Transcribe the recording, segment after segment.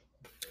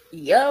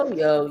Yo,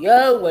 yo,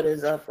 yo, what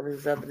is up? What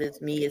is up?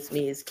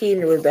 It's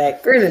Keaton. We're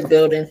back. We're in the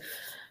building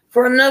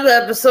for another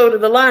episode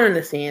of the Line in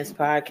the Sands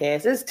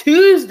podcast. It's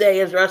Tuesday,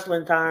 it's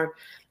wrestling time.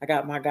 I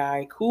got my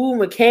guy, Cool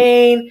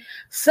McCain,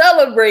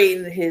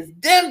 celebrating his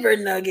Denver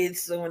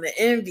Nuggets on the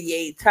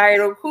NBA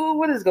title. Cool,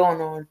 what is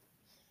going on?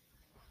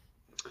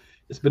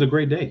 It's been a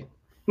great day.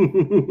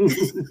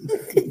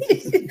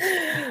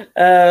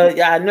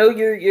 Yeah, I know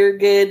you're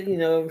good. You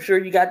know, I'm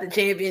sure you got the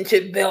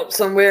championship belt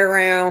somewhere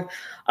around.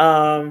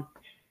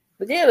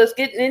 But yeah, let's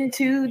get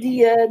into the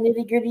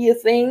nitty gritty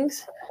of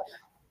things.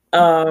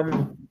 I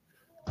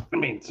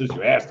mean, since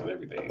you asked and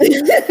everything.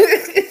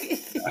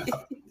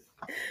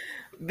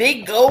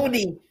 Big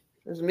Goldie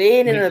was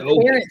made an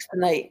appearance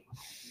tonight.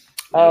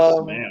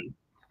 Yes, man.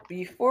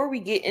 Before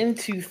we get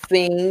into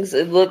things,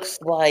 it looks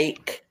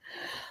like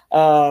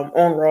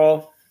on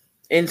Raw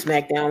and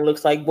SmackDown,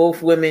 looks like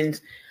both women's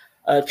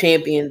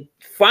champion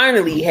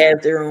finally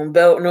have their own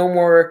belt. No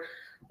more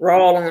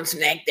Raw on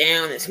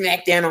SmackDown and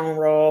SmackDown on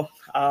Raw.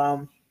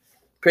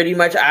 Pretty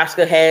much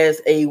Asuka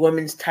has a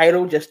women's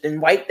title just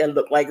in white that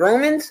look like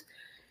Roman's.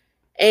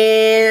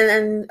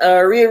 And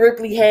Rhea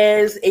Ripley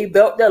has a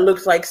belt that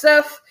looks like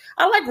Seth.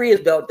 I like Rhea's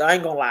belt though, I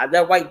ain't gonna lie.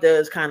 That white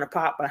does kind of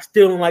pop, but I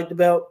still don't like the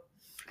belt.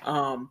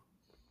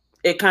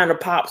 It kind of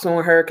pops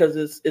on her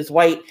because it's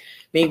white.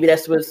 Maybe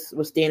that's what's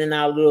standing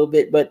out a little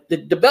bit. But the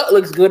belt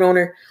looks good on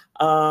her.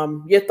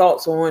 Your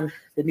thoughts on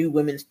the new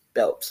women's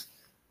belts?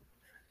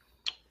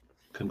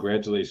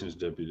 Congratulations,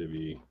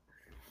 WWE.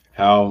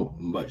 How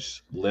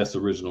much less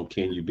original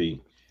can you be?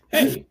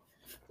 Hey,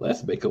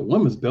 let's make a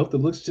women's belt that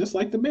looks just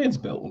like the men's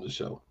belt on the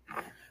show.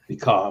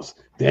 Because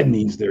that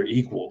means they're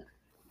equal.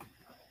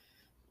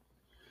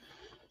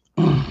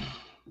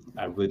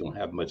 I really don't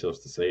have much else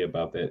to say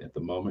about that at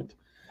the moment.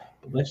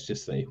 But let's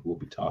just say we'll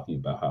be talking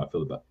about how I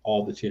feel about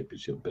all the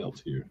championship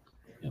belts here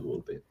in a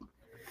little bit.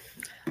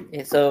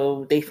 And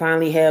so they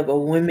finally have a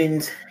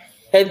women's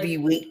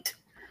heavyweight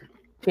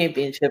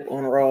championship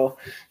on Raw,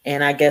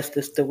 and I guess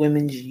this the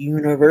women's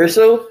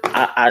universal.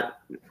 I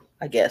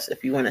guess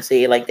if you want to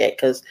say it like that,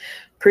 because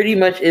pretty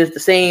much is the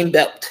same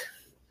belt.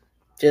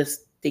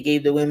 Just they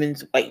gave the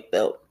women's white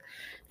belt,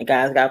 the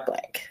guys got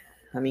black.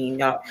 I mean,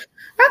 y'all,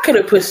 I could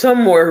have put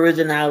some more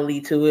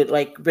originality to it,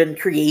 like been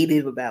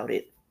creative about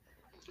it.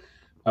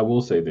 I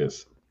will say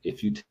this: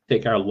 if you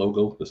take our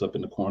logo that's up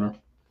in the corner,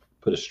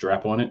 put a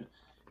strap on it,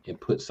 and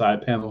put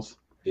side panels,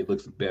 it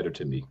looks better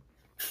to me.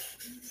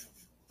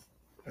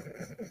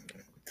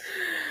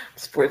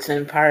 Sports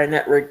Empire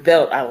Network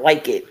belt. I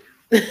like it.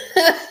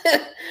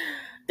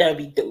 That'd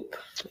be dope.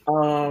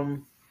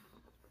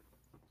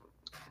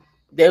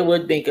 They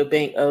would make a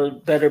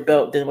better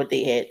belt than what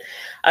they had.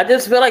 I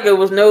just feel like it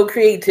was no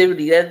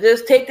creativity. That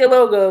just take the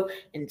logo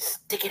and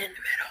stick it in the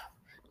middle.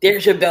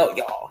 There's your belt,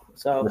 y'all.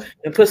 So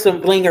and put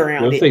some bling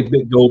around Let's it. say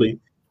Big Goldie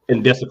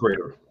and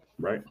Desecrator,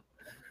 right?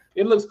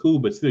 It looks cool,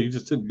 but still, you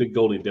just took Big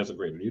Goldie and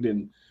Desecrator. You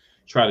didn't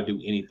try to do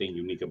anything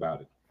unique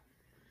about it.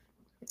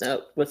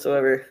 No,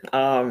 whatsoever.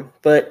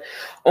 But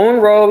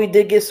on Raw, we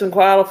did get some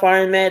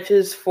qualifying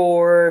matches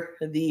for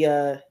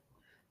the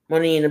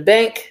Money in the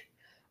Bank,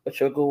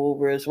 which I'll go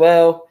over as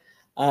well.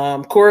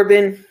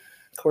 Corbin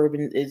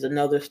is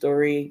another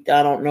story.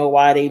 I don't know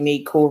why they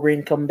made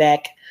Corbin come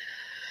back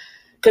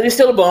because he's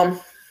still a bum,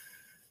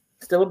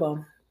 still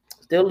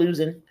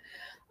losing.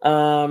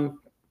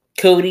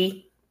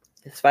 Cody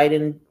is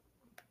fighting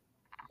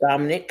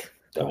Dominic.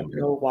 Don't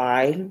know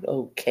why.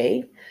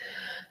 Okay.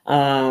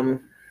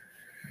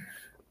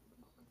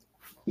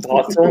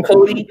 Thoughts on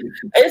Cody?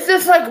 It's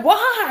just like,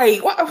 why?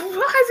 Why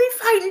is he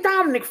fighting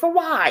Dominic for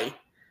why?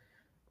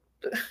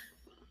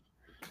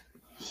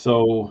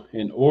 So,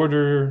 in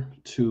order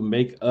to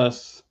make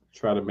us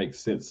try to make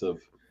sense of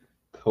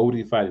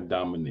Cody fighting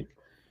Dominic,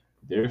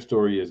 their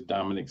story is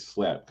Dominic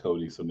slapped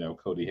Cody, so now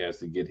Cody has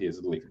to get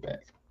his lick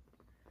back.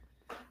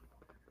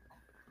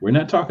 We're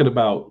not talking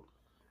about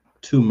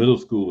two middle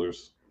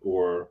schoolers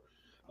or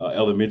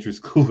elementary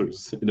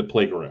schoolers in the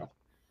playground.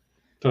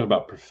 We're talking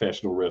about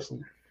professional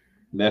wrestling.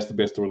 And that's the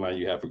best storyline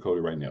you have for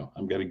Cody right now.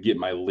 I'm going to get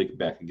my lick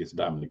back against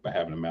Dominic by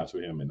having a match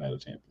with him in Night of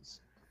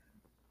Champions.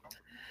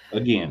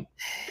 Again,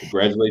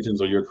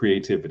 congratulations on your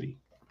creativity.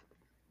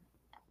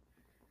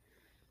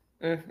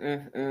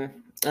 Yeah,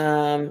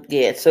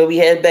 so we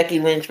had Becky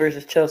Lynch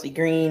versus Chelsea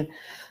Green.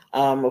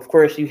 Of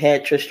course, you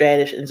had Trish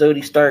Stratus and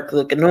Zodi Stark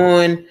looking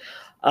on.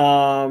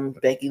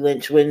 Becky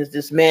Lynch wins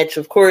this match,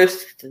 of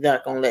course. They're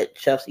not going to let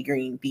Chelsea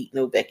Green beat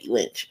no Becky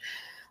Lynch.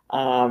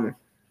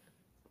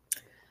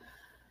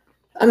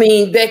 I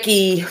mean,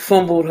 Becky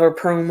fumbled her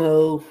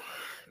promo,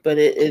 but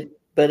it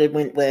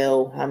went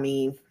well. I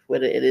mean,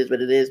 it is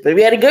what it is. But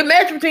we had a good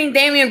match between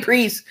Damian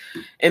Priest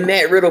and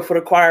Matt Riddle for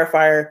the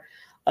qualifier.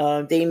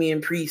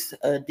 Damian Priest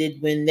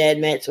did win that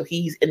match, so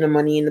he's in the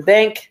Money in the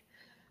Bank.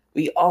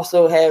 We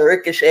also had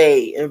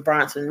Ricochet and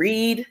Bronson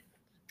Reed.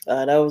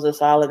 That was a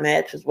solid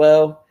match as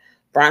well.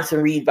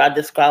 Bronson Reed by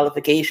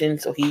disqualification,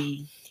 so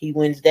he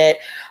wins that.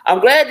 I'm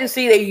glad to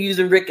see they're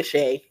using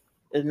Ricochet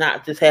and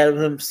not just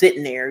having him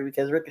sitting there,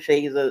 because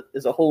Ricochet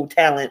is a whole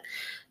talent.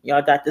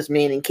 Y'all got this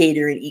man in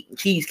catering eating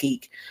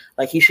cheesecake.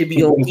 Like he should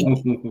be on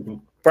TV.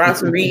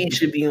 Bronson Reed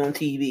should be on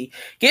TV.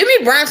 Give me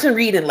Bronson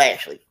Reed and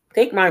Lashley.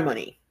 Take my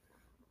money.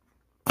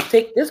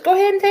 Just go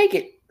ahead and take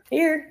it.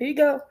 Here you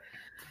go.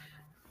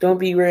 Don't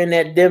be wearing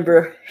that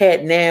Denver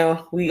hat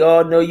now. We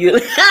all know you.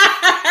 He's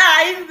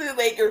a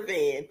Laker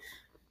fan.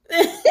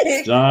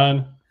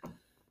 John,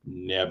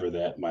 never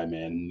that, my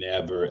man.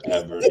 Never,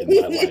 ever in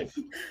my life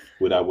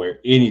would I wear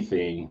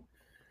anything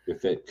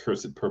with that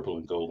cursed purple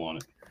and gold on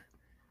it.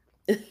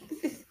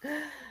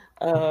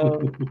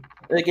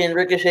 Again,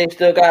 Ricochet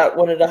still got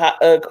one of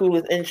the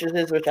coolest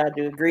entrances, which I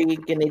do agree.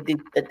 Again,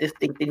 I just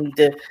think they need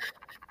to.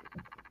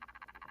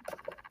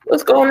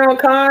 What's going on,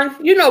 Khan?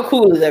 You know,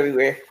 cool is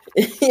everywhere.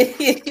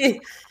 Yes,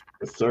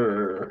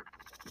 sir.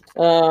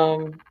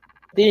 Then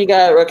you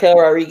got Raquel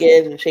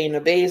Rodriguez and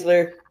Shayna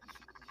Baszler.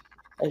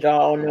 As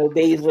y'all all know,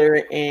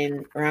 Baszler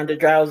and Ronda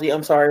Rousey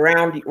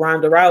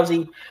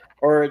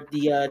are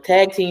the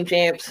tag team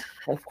champs.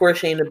 Of course,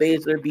 Shayna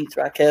Baszler beats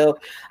Raquel.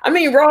 I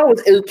mean, Raw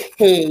was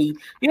okay.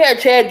 You had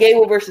Chad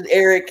Gable versus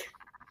Eric.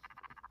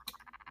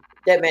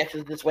 That match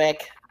was just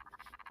whack.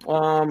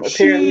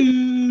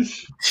 Apparently,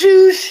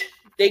 shoosh.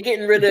 They're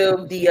getting rid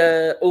of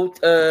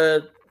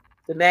the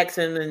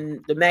Maxim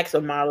and the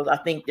Maxim models. I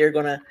think they're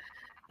gonna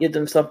give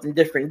them something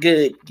different,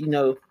 good. You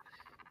know,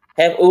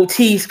 have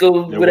Otis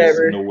go there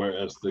whatever. Was nowhere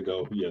else to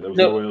go. Yeah, there was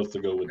nowhere else to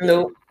go with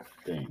that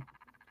thing.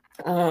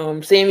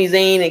 Sami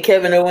Zayn and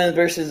Kevin Owens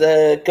versus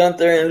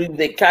Gunther and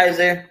Ludwig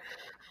Kaiser.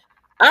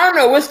 I don't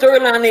know what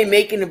storyline they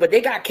making, but they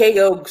got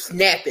KO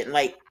snapping.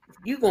 Like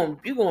you gonna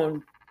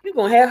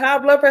have high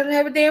blood pressure and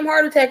have a damn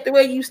heart attack the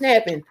way you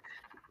snapping.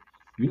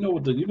 You know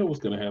what's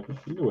gonna happen.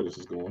 You know where this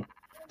is going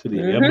to the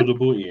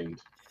inevitable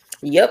end.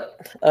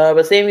 Yep.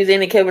 But Sami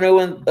Zayn and Kevin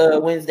Owens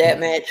wins that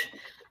match,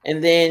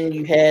 and then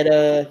you had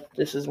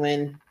this is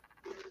when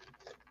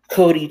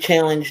Cody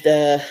challenged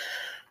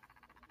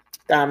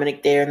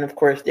Dominic there, and of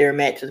course their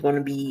match is going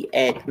to be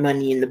at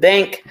Money in the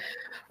Bank.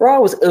 Raw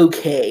was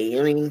okay.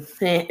 I mean,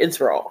 it's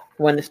Raw.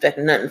 Wasn't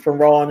expecting nothing from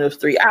Raw in those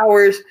 3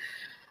 hours.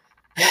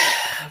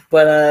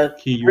 But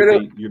Key,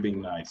 you're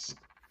being nice.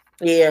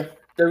 Yeah,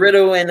 the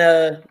Riddle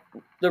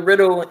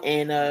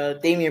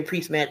and Damian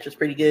Priest match was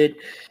pretty good,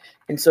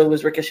 and so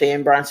was Ricochet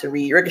and Bronson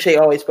Reed. Ricochet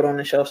always put on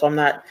the show, so I'm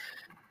not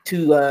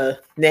too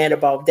mad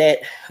about that.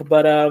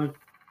 But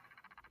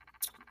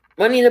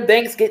Money in the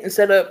Bank's getting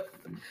set up.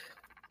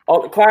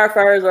 All the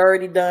qualifiers are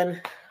already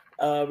done.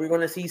 We're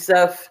going to see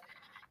Seth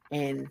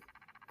and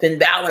Finn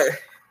Balor.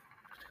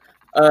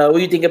 What do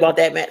you think about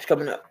that match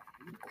coming up?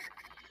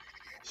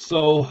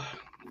 So,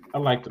 I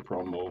like the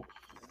promo,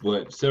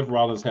 but Seth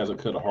Rollins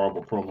hasn't cut a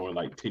horrible promo in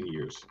like 10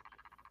 years,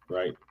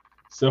 right?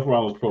 Seth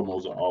Rollins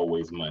promos are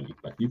always money.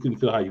 Like, you can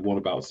feel how you want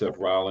about Seth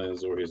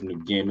Rollins or his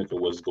new gimmick or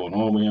what's going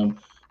on with him.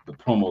 The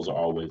promos are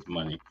always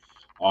money.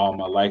 I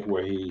like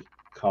where he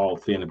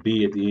called Finn a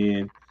B at the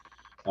end.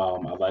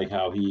 I like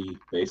how he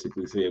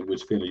basically said,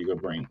 which Finn are you going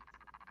to bring?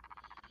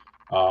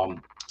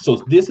 So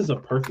this is a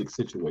perfect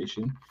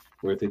situation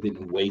where if they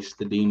didn't waste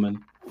the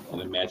Demon in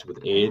a match with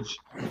Edge,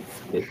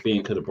 that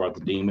Finn could have brought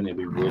the Demon and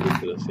we really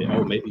could have said,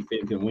 oh, maybe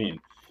Finn can win.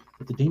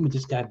 But the Demon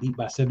just got beat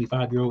by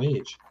 75-year-old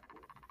Edge.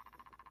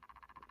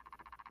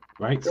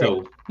 Right?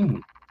 So,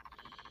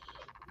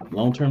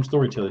 long-term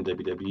storytelling,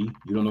 WWE.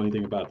 You don't know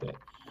anything about that.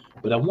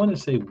 But I want to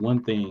say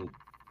one thing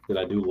that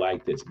I do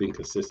like that's been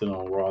consistent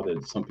on Raw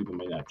that some people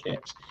may not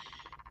catch.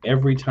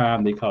 Every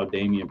time they call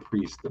Damian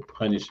Priest the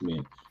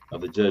punishment of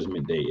the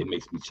Judgment Day, it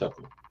makes me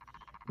chuckle.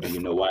 And you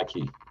know why,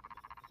 Key?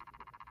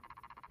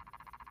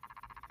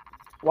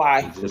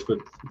 Why?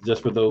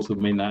 Just for those who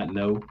may not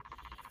know,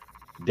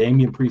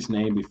 Damian Priest's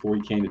name before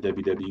he came to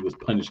WWE was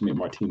Punishment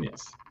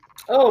Martinez.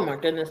 Oh my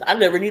goodness, I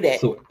never knew that.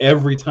 So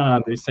every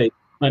time they say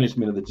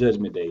punishment of the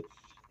Judgment Day,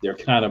 they're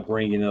kind of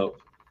bringing up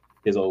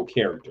his old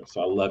character.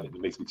 So I love it.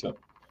 It makes me chuckle.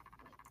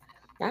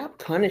 Not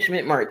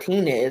Punishment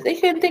Martinez. They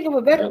couldn't think of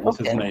a better. That was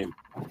his name.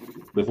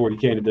 Before he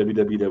came to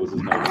WWE, that was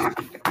his name.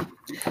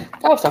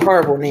 That was a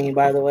horrible name,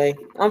 by the way.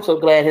 I'm so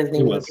glad his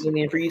name was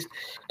Damian Priest.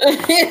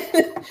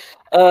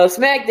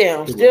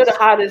 SmackDown, still the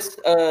hottest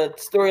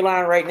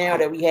storyline right now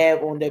that we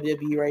have on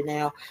WWE right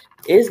now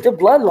is the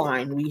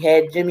Bloodline. We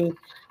had Jimmy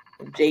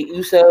and Jey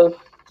Uso.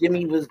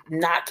 Jimmy was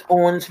not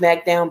on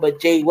SmackDown, but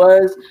Jey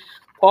was.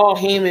 Paul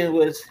Heyman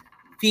was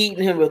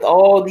feeding him with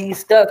all these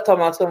stuff, talking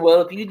about some,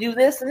 well, if you do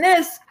this and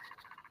this,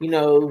 you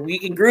know, we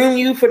can groom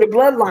you for the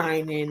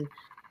Bloodline and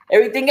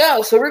everything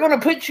else. So we're going to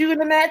put you in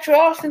the match with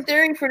Austin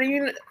Theory for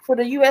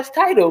the U.S.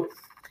 title.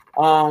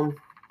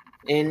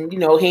 And, you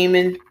know,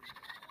 Heyman,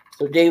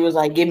 so Jay was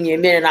like, give me a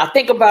minute. I'll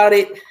think about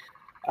it.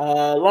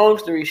 Long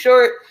story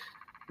short,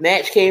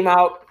 match came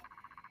out.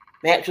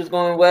 Match was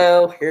going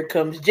well. Here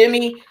comes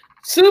Jimmy.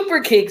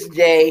 Super kicks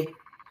Jay.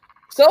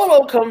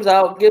 Solo comes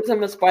out, gives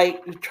him a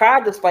spike. He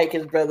tried to spike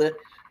his brother,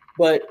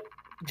 but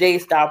Jay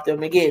stopped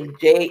him. Again,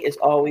 Jay is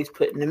always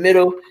put in the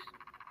middle.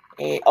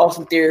 And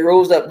Austin Theory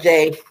rolls up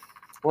Jay.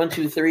 1,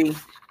 2, 3.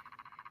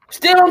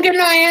 Still don't get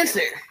no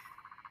answer.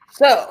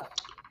 So,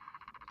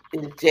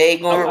 is Jay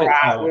going to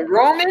ride with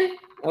Roman,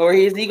 or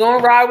is he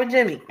going to ride with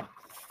Jimmy?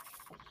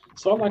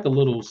 So I like a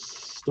little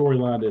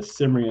storyline that's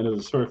simmering under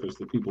the surface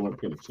that people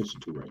aren't paying attention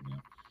to right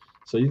now.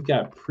 So you've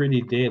got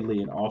Pretty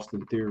Deadly and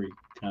Austin Theory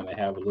kind of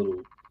have a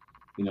little,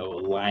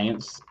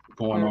 alliance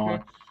going Mm-hmm.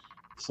 on.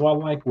 So I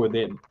like where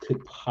that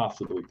could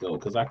possibly go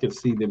because I could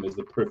see them as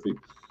the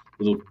perfect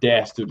little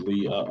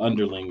dastardly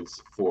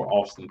underlings for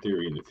Austin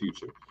Theory in the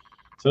future.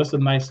 So that's a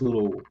nice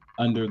little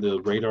under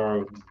the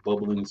radar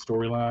bubbling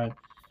storyline.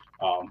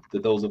 To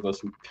those of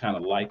us who kind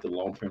of like the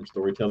long term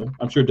storytelling,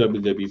 I'm sure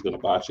WWE is going to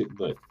botch it,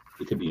 but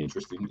it could be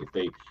interesting if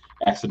they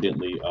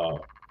accidentally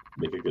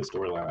make a good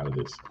storyline out of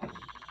this.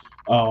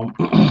 Um,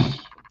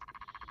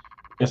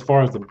 as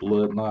far as the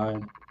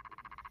bloodline,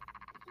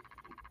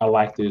 I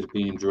like that it's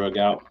being drug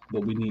out,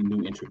 but we need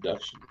new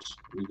introductions.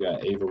 We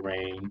got Ava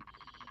Rain,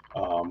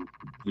 um,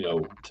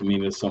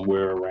 Tamina's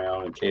somewhere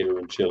around and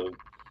catering, chilling,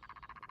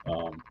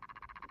 um,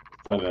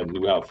 finding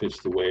new outfits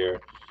to wear.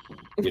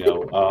 You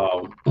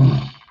know,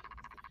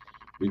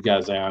 we've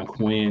got Zion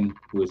Quinn,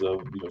 who is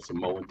of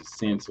Samoan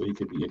descent, so he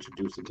could be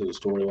introduced into the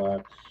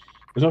storyline.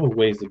 There's other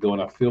ways to go,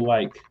 and I feel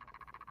like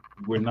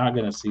we're not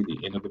going to see the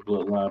end of the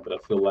bloodline, but I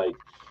feel like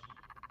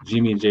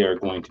Jimmy and Jay are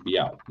going to be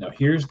out. Now,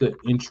 here's the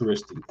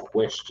interesting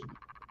question,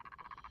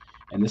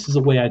 and this is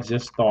a way I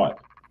just thought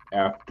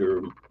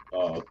after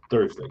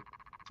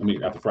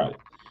after Friday.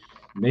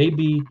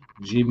 Maybe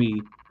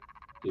Jimmy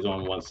is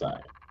on one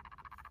side,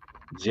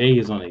 Jay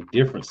is on a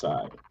different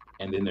side,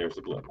 and then there's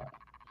the bloodline.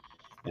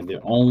 And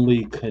their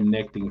only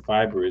connecting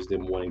fiber is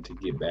them wanting to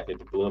get back at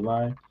the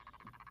bloodline.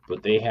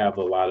 But they have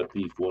a lot of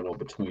beef going on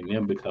between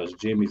them because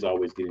Jimmy's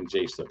always getting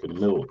Jay stuck in the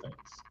middle of things.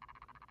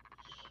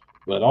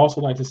 What I'd also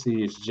like to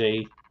see is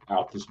Jay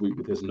out this week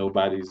with his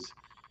Nobody's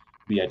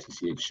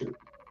BITCH shirt.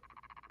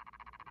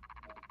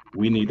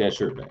 We need that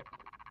shirt back.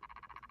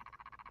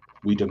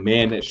 We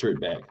demand that shirt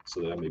back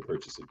so that I may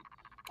purchase it.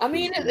 I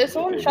mean, it's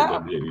on the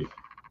shop.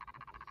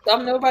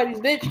 I'm Nobody's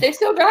bitch. They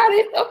still got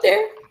it up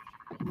there.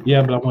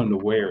 Yeah, but I wanted to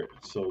wear it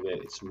so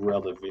that it's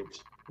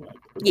relevant.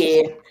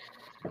 Yeah.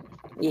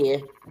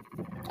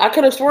 I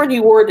could have sworn he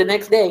wore it the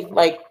next day,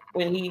 like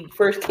when he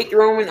first kicked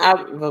Roman.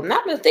 If I'm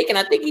not mistaken,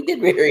 I think he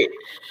did wear it.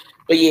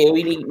 But yeah,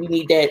 we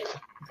need that.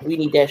 We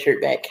need that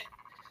shirt back.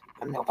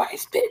 I'm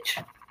Nobody's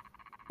bitch.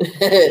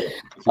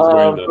 He's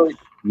wearing the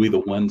We the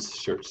Ones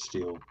shirt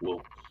still.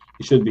 Well,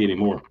 he shouldn't be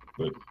anymore,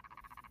 but.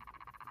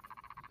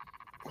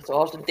 So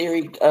Austin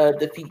Theory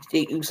defeats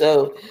Jey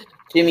Uso.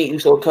 Jimmy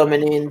Uso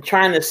coming in,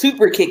 trying to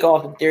super kick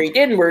Austin Theory.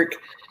 Didn't work.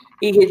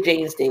 He hit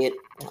Jay instead.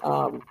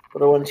 For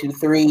the 1, 2,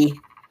 3.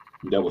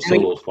 That was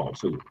Solo's fault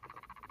too.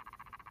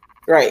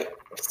 Right.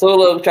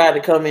 Solo tried to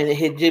come in and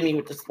hit Jimmy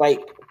with the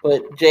spike,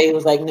 but Jay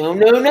was like, no.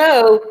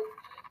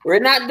 We're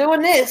not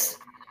doing this.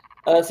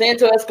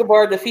 Santo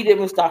Escobar defeated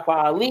Mustafa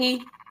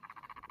Ali.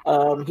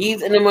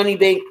 He's in the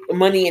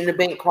Money in the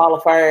Bank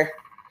qualifier.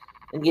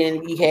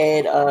 Again, we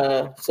had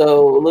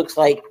so it looks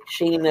like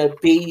Shayna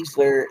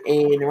Baszler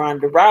and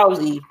Ronda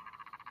Rousey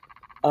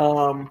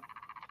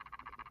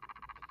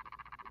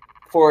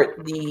for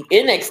the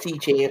NXT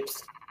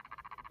champs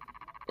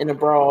in a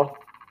brawl.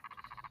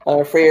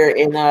 Freya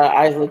and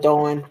Isla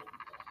Dawn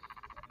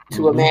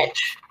to a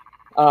match.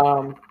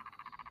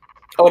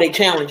 They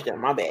challenged them.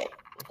 My bad.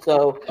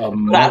 So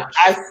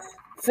I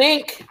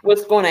think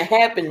what's going to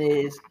happen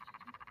is,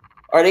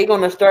 are they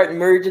going to start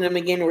merging them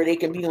again where they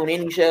can be on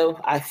any show?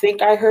 I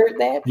think I heard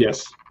that.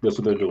 Yes, that's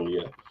what they're doing,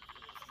 yeah.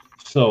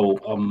 So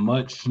a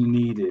much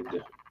needed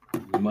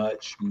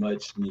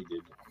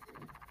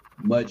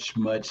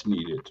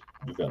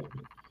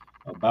development.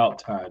 About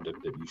time that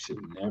you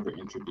should never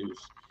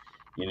introduce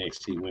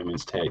NXT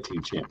Women's Tag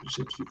Team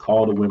Championships. You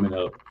call the women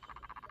up.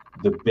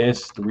 The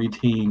best 3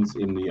 teams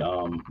in the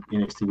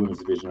NXT Women's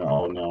Division are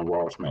all now on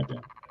Raw or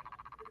SmackDown.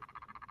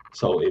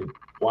 So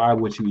why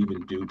would you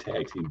even do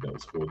tag team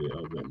belts for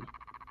the women?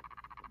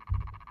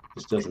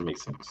 This doesn't make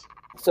sense.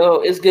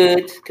 So it's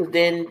good because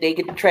then they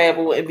get to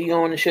travel and be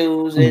on the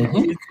shows and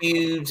new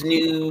feuds,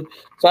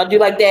 So I do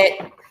like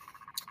that.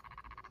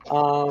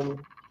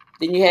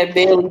 Then you have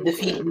Bayley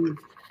defeating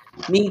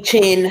Mi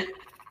Chin,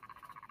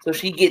 so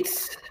she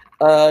gets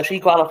she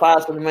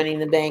qualifies for the Money in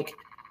the Bank.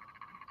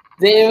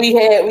 Then we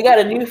got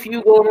a new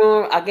feud going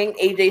on. I think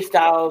AJ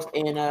Styles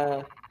and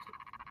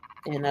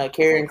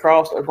Karrion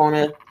Kross are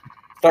gonna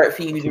start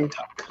feuding.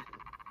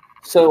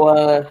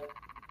 So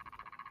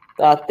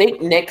I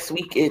think next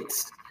week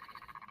it's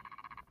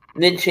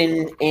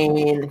Minchin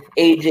and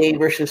AJ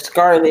versus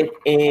Scarlett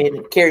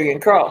and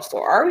Karrion Kross. So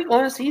are we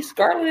going to see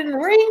Scarlett in the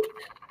ring,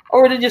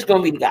 or are they just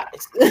going to be the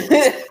guys?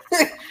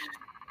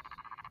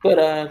 But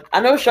I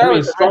know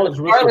Scarlett's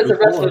a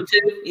wrestler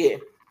too. Yeah.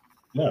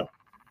 Yeah.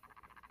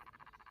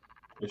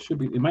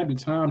 It might be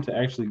time to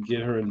actually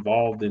get her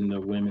involved in the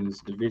women's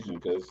division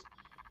because,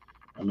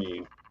 I'm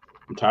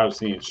tired of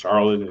seeing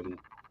Charlotte and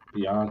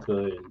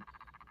Bianca and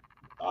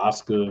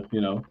Asuka. We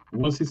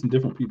want to see some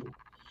different people.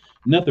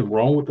 Nothing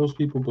wrong with those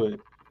people, but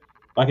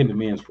like in the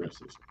men's, for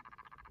instance,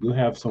 you'll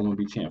have someone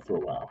be champ for a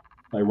while.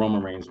 Like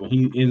Roman Reigns, when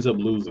he ends up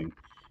losing,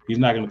 he's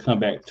not going to come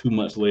back 2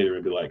 months later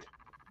and be like,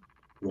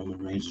 Roman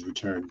Reigns'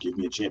 return, give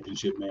me a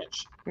championship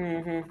match.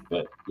 Mm-hmm.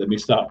 But let me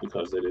stop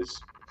because that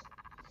is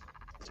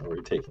It's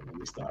already taken. Let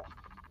me stop.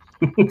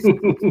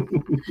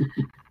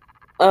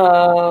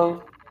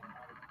 Oh,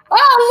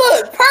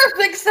 look,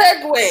 perfect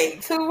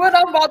segue to what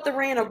I'm about to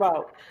rant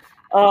about.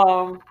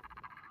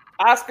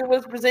 Asuka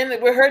was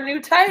presented with her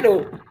new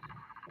title.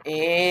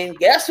 And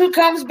guess who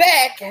comes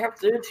back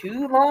after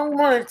 2 long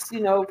months?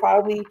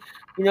 Probably,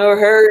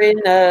 her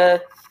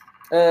and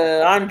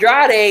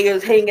Andrade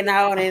is hanging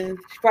out, and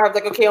she's probably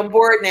like, okay, I'm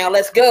bored now,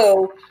 let's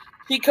go.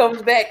 She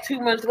comes back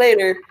 2 months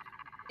later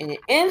and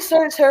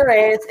inserts her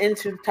ass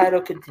into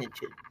title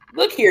contention.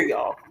 Look here,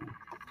 y'all.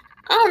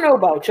 I don't know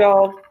about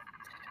y'all,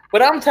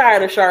 but I'm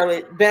tired of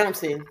Charlotte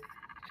bouncing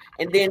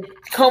and then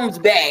comes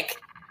back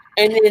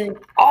and then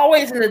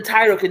always in the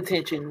title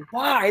contention.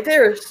 Why?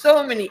 There are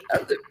so many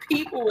other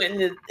people in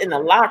the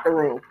locker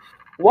room.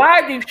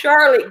 Why do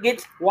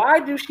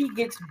she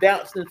gets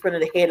bounced in front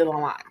of the head of the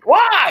line?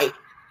 Why?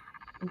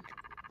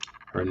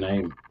 Her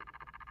name.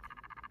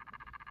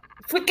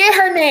 Forget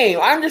her name.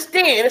 I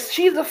understand.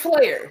 She's a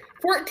Flair.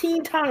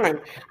 14 times.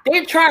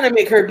 They're trying to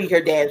make her beat her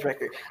dad's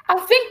record. I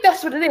think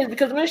that's what it is,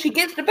 because when she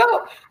gets the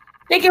belt,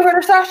 they give her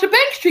the Sasha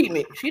Banks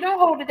treatment. She don't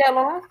hold it that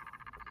long.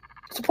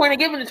 What's the point of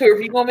giving it to her if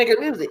you're going to make her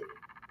lose it?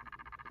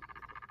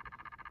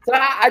 So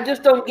I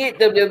just don't get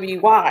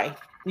WWE. Why?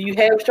 You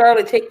have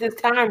Charlotte take this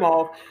time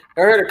off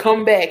for her to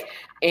come back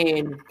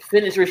and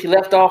finish where she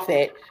left off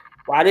at.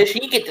 Why does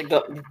she get to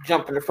go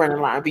jump in the front of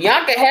the line?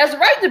 Bianca has the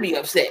right to be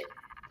upset.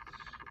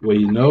 Well,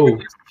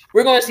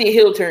 we're going to see a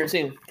heel turn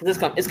soon, because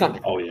it's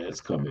coming. Oh yeah, it's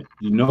coming.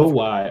 You know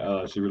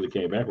why she really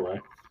came back,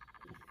 right?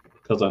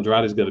 Because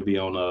Andrade's going to be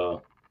on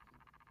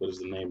what is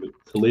the name of it?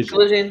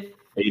 Collision.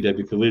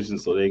 AEW Collision,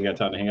 so they ain't got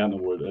time to hang out no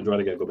more.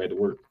 Andrade got to go back to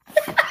work.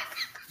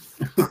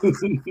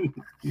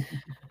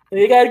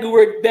 They got to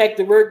go back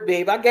to work,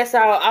 babe. I guess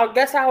I'll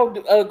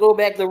go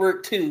back to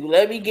work too.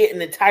 Let me get in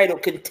the title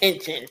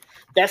contention.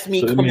 That's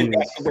me coming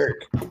back to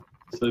work.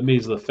 So it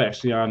means the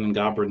Faction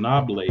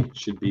Ingobernable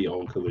should be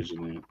on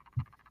Collision then.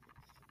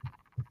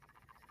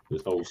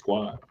 This whole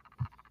squad.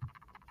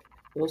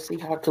 We'll see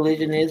how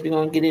Collision is. We're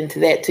going to get into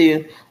that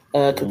too,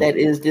 because that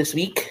is this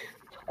week.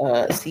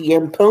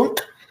 CM Punk.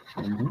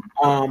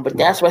 Mm-hmm. But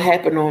that's what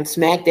happened on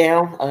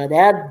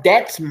SmackDown.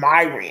 That's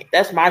my rant.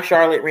 That's my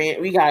Charlotte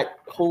rant. We got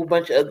a whole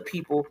bunch of other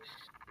people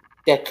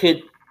that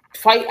could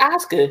fight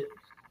Asuka.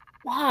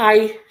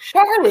 Why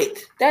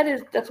Charlotte?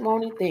 That's my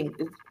only thing.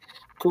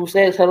 Who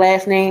says her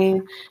last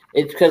name?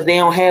 It's because they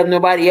don't have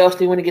nobody else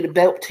they want to get a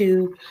belt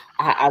to.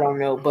 I don't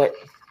know, but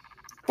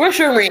what's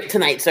your rant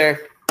tonight, sir?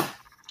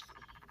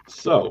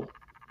 So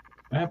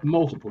I have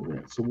multiple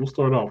rants. So we'll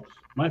start off.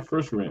 My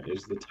first rant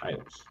is the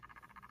titles.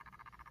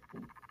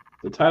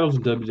 The titles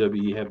in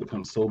WWE have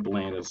become so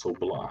bland and so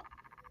blah.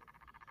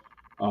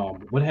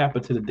 What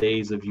happened to the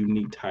days of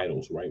unique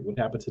titles, right? What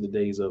happened to the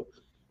days of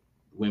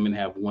women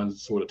have one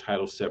sort of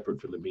title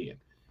separate from the men,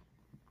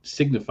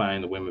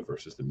 signifying the women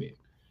versus the men?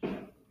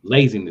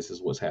 Laziness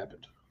is what's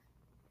happened.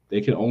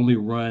 They can only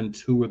run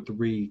 2 or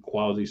 3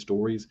 quality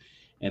stories,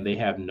 and they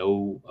have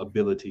no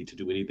ability to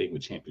do anything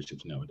with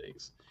championships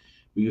nowadays.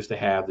 We used to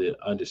have the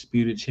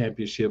Undisputed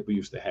Championship. We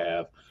used to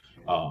have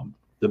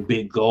the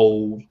Big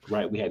Gold,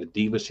 right? We had the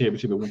Divas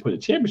Championship at one point.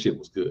 The championship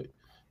was good.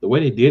 The way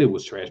they did it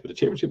was trash, but the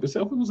championship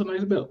itself, it was a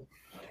nice belt.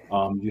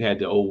 You had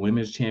the old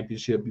Women's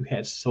Championship. You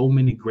had so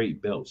many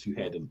great belts. You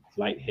had the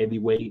light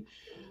heavyweight.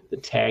 The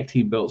tag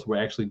team belts were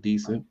actually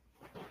decent,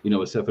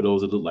 except for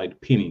those that looked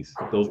like pennies.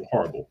 Those were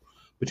horrible.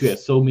 But you had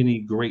so many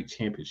great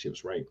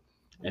championships, right?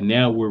 And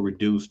now we're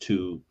reduced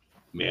to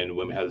men and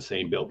women have the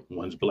same belt.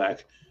 One's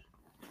black,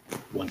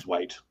 one's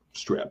white,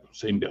 strap,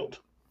 same belt.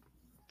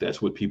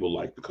 That's what people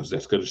like, because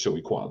that's going to show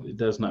equality. It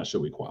does not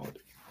show equality.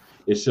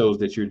 It shows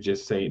that you're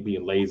just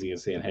being lazy and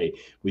saying, hey,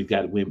 we've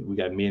got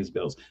men's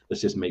belts.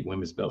 Let's just make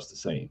women's belts the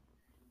same.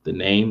 The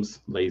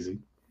names, lazy.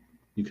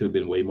 You could have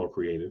been way more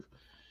creative.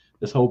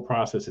 This whole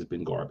process has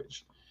been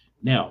garbage.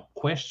 Now,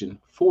 question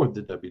for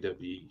the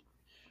WWE.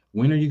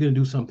 When are you going to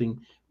do something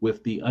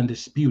with the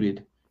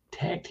Undisputed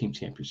Tag Team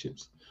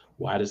Championships?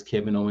 Why does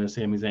Kevin Owens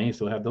and Sami Zayn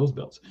still have those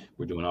belts?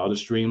 We're doing all the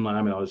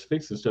streamline and all this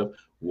fixing stuff.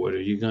 What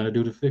are you going to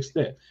do to fix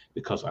that?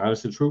 Because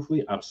honestly,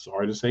 truthfully, I'm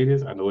sorry to say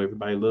this. I know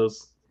everybody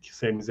loves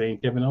Sami Zayn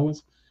and Kevin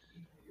Owens.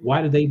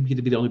 Why do they get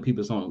to be the only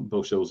people that's on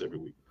both shows every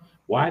week?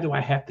 Why do I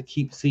have to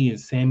keep seeing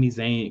Sami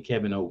Zayn and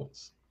Kevin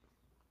Owens?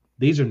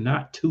 These are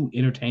not 2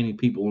 entertaining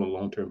people on a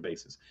long-term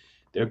basis.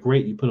 They're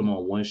great. You put them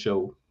on one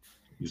show.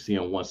 You see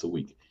them once a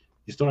week.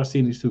 You start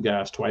seeing these 2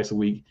 guys twice a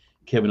week.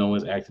 Kevin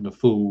Owens acting a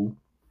fool,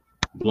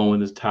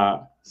 blowing his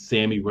top,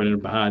 Sammy running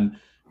behind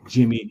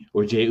Jimmy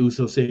or Jey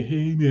Uso saying,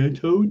 hey, man, I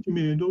told you,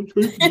 man, don't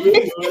trust the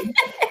red line.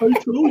 I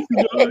told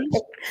you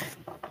guys.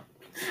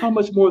 How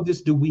much more of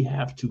this do we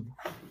have to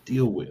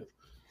deal with?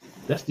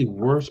 That's the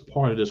worst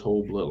part of this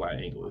whole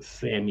bloodline angle is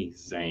Sami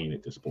Zayn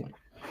at this point,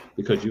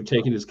 because you've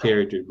taken his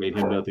character and made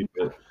him nothing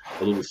but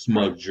a little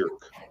smug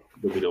jerk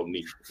that we don't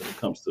need when it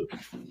comes to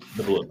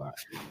the bloodline.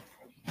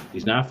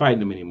 He's not fighting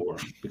them anymore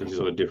because he's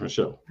on a different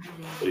show.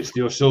 But he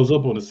still shows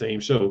up on the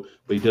same show,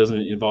 but he doesn't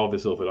involve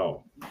himself at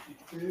all.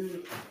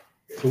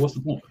 So what's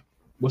the point?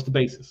 What's the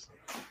basis?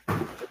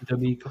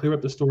 WWE, clear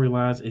up the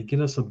storylines and get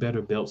us some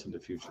better belts in the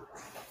future.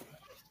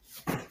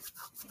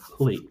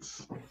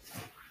 Please.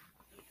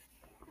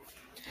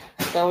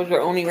 That was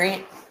your only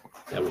rant?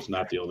 That was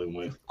not the only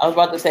one. I was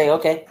about to say,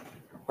 okay.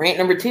 Rant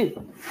number 2.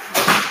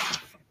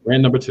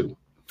 Rant number 2.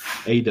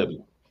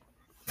 AEW.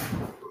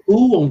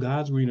 Who on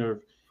God's green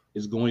earth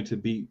is going to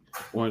beat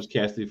Orange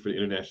Cassidy for the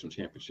International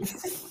Championship?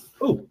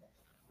 Who?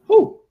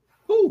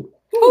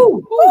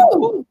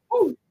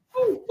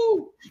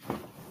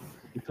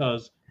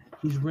 Because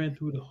he's ran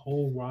through the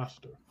whole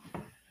roster.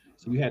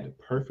 So we had the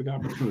perfect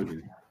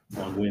opportunity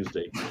on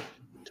Wednesday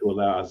to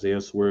allow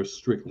Isaiah Swerve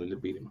Strickland to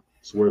beat him.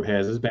 Swerve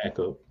has his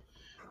backup.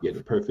 You had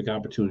the perfect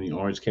opportunity.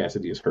 Orange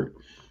Cassidy is hurt.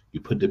 You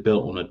put the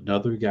belt on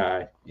another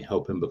guy and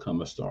help him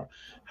become a star.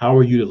 How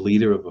are you the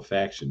leader of a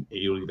faction and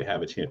you don't even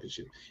have a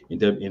championship? And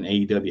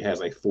AEW has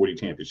like 40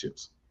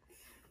 championships.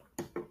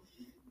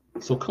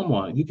 So come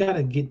on, you got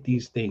to get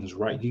these things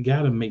right. You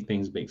got to make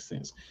things make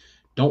sense.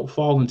 Don't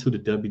fall into the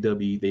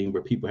WWE thing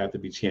where people have to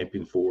be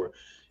champion for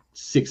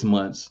 6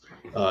 months,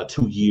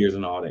 2 years,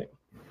 and all that.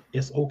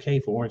 It's okay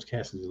for Orange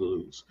Cassidy to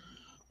lose.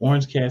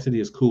 Orange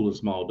Cassidy is cool in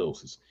small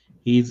doses.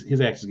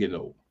 His act is getting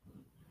old.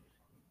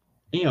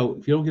 You know,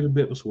 if you don't get a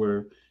belt with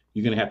Swerve,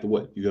 you're gonna have to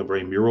what? You're gonna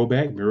bring Miro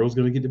back. Miro's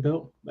gonna get the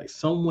belt. Like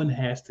someone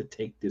has to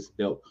take this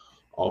belt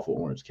off of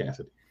Orange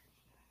Cassidy.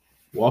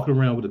 Walking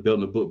around with the belt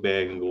in a book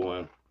bag and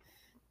going,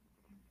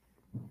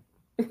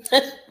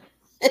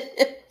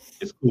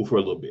 it's cool for a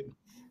little bit.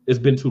 It's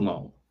been too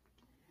long.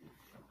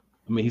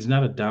 I mean, he's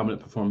not a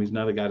dominant performer. He's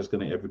not a guy that's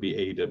going to ever be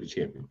AEW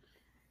champion.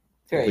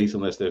 Right. At least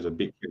unless there's a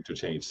big character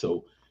change.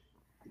 So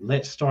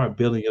let's start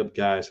building up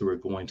guys who are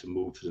going to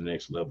move to the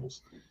next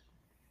levels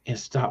and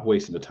stop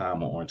wasting the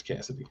time on Orange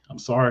Cassidy. I'm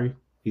sorry.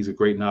 He's a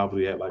great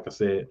novelty, like I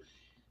said,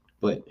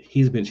 but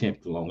he's been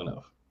champion for long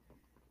enough.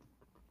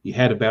 You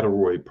had a Battle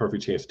Royal,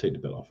 perfect chance to take the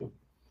belt off of him.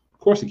 Of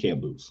course he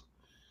can't lose.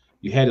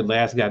 You had the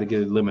last guy to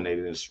get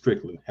eliminated in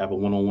Strickland, have a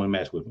one-on-one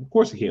match with him. Of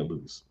course he can't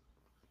lose.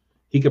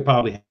 He could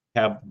probably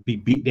be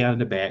beat down in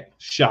the back,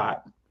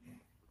 shot,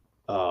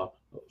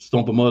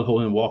 stomp a mud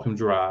hole and walk him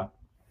dry,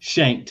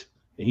 shanked,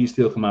 and he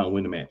still come out and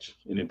win the match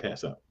and then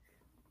pass out.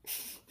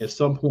 At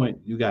some point,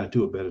 you got to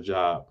do a better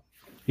job.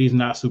 He's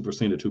not Super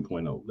Cena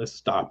 2.0. Let's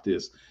stop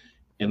this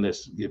and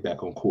let's get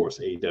back on course,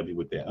 AEW,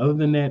 with that. Other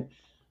than that,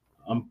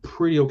 I'm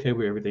pretty okay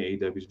with everything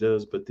AEW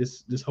does, but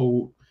this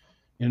whole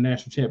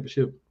international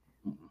championship,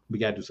 we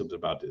got to do something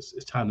about this.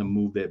 It's time to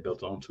move that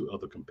belt on to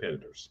other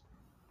competitors.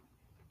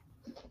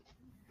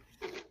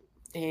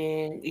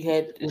 And you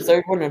had the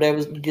third one, or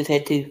you just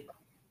had 2?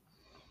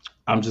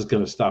 I'm just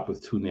going to stop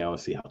with 2 now and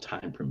see how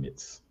time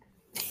permits.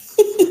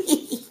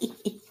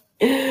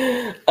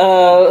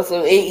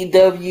 So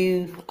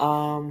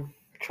AEW,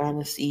 trying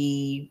to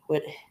see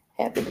what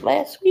happened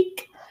last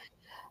week.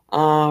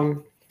 I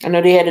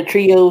know they had a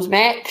trios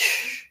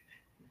match.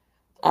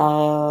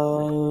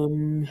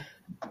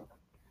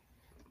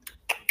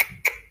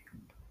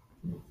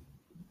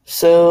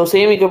 So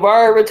Sammy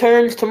Guevara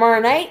returns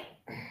tomorrow night.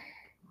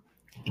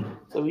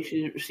 So we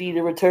should see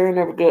the return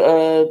of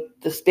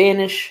the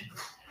Spanish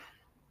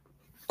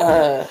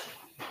God.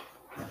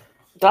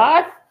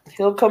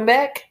 He'll come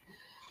back.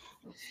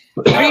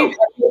 I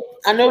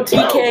know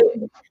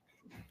TK.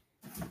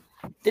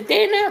 Did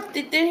they announce?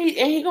 Did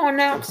he gonna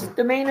announce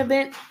the main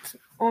event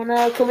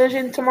on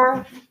Collision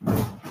tomorrow?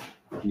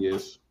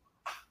 Yes.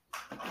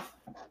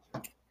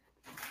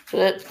 So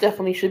that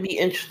definitely should be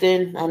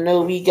interesting. I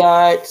know we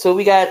got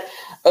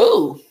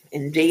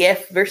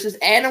MJF versus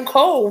Adam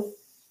Cole.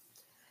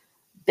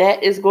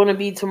 That is going to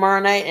be tomorrow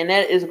night, and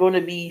that is going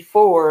to be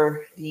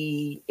for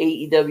the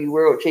AEW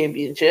World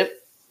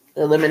Championship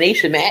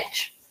elimination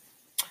match.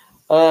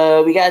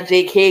 We got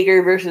Jake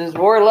Hager versus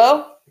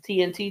Wardlow,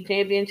 TNT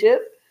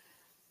Championship.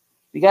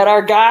 We got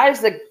our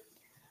guys, the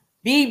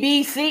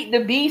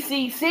BCC,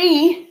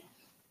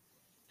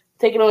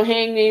 taking on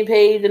Hangman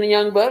Page and the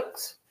Young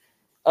Bucks.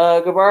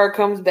 Guevara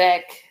comes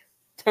back.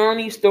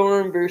 Tony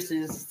Storm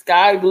versus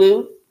Sky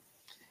Blue.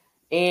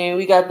 And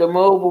we got the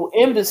Mobile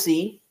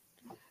Embassy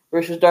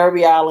versus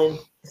Darby Allin,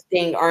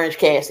 Sting, Orange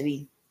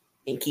Cassidy,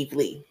 and Keith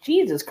Lee.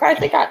 Jesus Christ,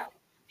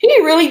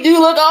 he really do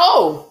look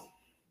old.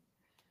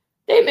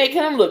 They make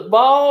him look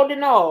bald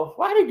and all.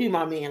 Why they do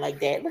my man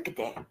like that? Look at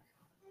that.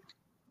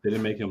 They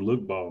didn't make him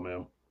look bald,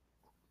 man.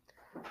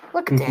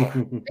 Look at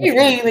that. They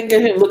really make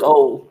him look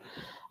old.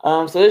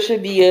 So it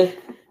should be a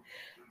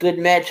good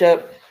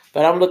matchup.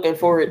 But I'm looking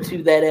forward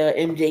to that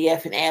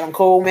MJF and Adam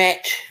Cole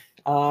match.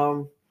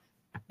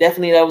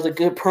 Definitely, that was a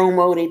good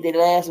promo they did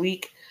last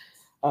week.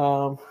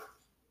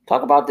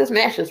 Talk about this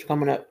match that's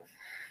coming up.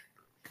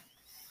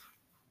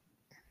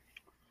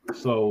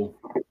 So,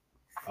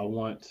 I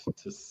want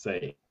to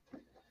say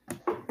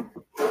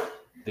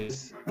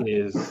this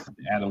is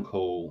Adam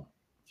Cole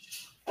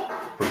from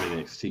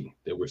NXT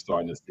that we're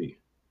starting to see.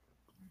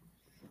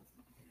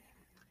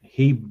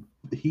 He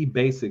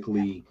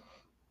basically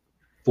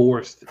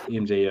forced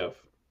MJF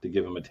to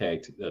give him a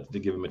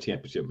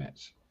championship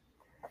match,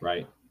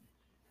 right?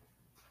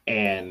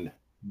 And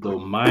the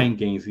mind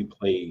games he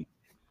played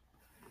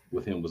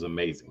with him was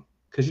amazing.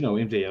 Because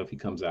MJF, he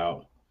comes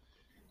out,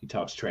 he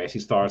talks trash. He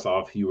starts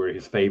off, you were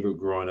his favorite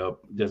growing up.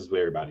 This is with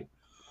everybody.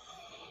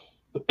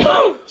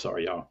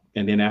 Sorry, y'all.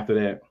 And then after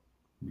that,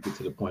 you get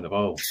to the point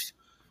of,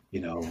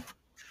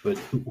 but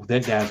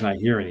that guy's not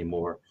here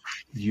anymore.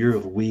 You're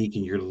weak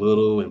and you're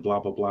little and blah,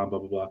 blah, blah, blah,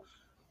 blah, blah.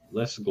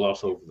 Let's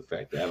gloss over the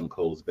fact that Adam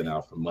Cole's been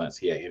out for months.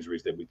 He had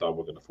injuries that we thought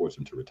were going to force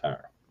him to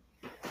retire.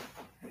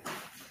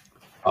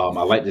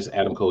 I like this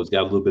Adam Cole. He's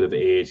got a little bit of an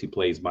edge. He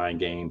plays mind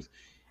games.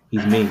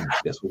 He's mean.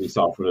 That's what we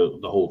saw for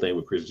the whole thing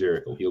with Chris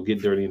Jericho. He'll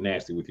get dirty and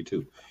nasty with you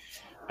too.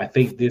 I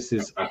think this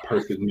is a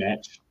perfect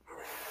match.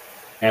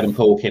 Adam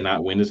Cole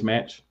cannot win this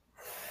match,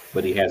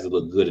 but he has to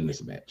look good in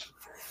this match.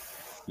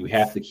 You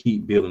have to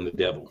keep building the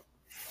devil.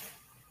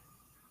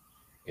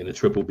 And the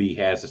Triple B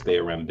has to stay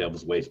around the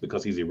devil's waist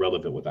because he's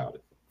irrelevant without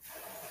it.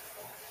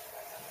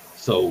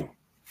 So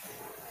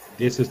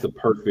this is the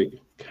perfect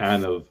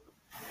kind of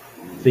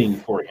thing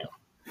for him.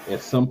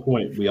 At some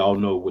point, we all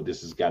know what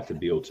this has got to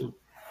build to.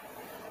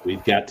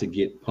 We've got to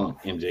get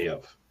Punk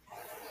MJF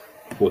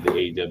for the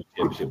AEW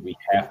Championship. We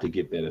have to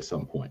get that at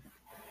some point.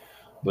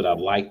 But I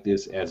like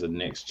this as a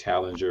next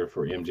challenger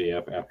for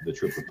MJF after the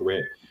triple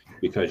threat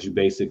because you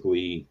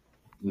basically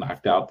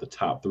knocked out the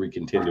top 3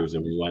 contenders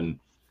in one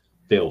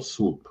fell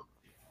swoop.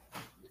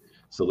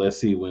 So let's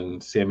see when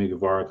Sammy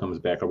Guevara comes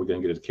back. Are we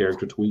going to get a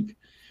character tweak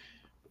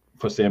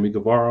for Sammy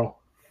Guevara?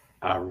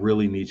 I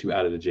really need you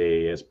out of the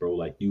JAS, bro.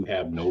 Like, you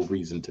have no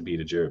reason to be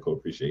the Jericho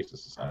Appreciation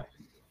Society.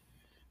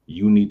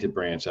 You need to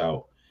branch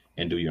out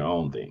and do your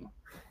own thing.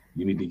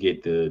 You need to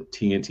get the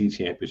TNT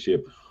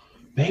Championship.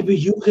 Maybe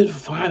you could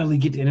finally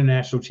get the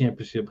International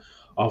Championship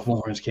off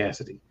Orange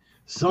Cassidy.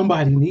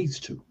 Somebody needs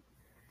to.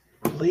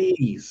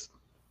 Please.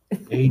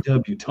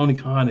 AEW, Tony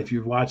Khan, if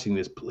you're watching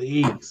this,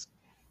 please.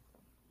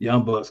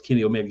 Young Bucks,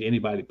 Kenny Omega,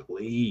 anybody,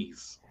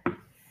 please.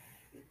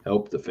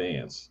 Help the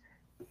fans.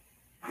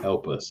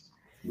 Help us.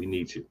 We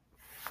need you.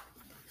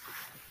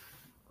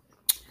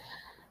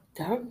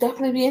 That would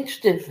definitely be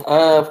interesting.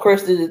 Of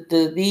course, the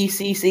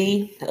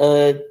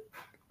BCC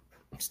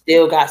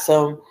still got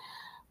some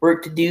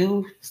work to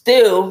do.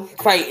 Still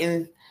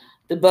fighting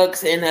the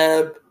Bucks and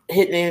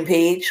Hitman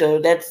Page, so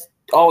that's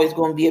always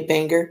going to be a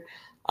banger.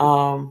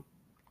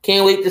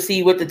 Can't wait to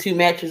see what the 2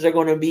 matches are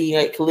going to be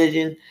at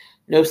Collision.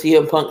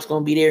 CM Punk's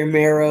going to be there,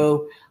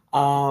 Mero.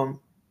 Kind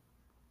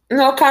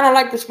of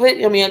like the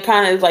split. I mean, it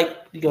kind of is like,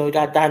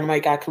 got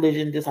Dynamite, got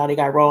Collision. This is how they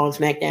got Raw and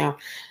SmackDown.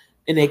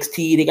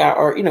 NXT, they got,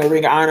 Ring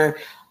of Honor.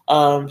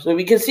 So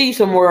we can see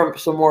some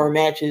more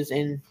matches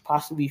and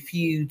possibly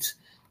feuds.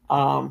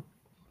 What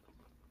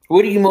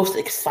are you most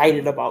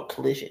excited about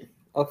Collision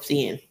of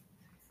seeing?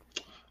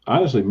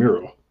 Honestly,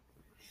 Miro.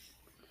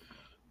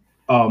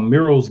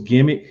 Miro's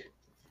gimmick,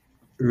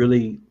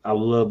 really, I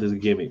love this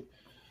gimmick.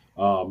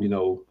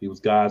 He was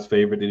God's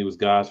favorite, then he was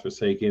God's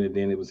forsaken, and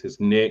then it was his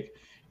neck,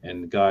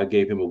 and God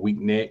gave him a weak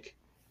neck,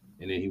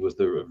 and then he was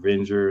the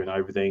Avenger and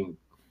everything.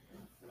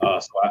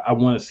 So I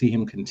want to see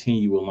him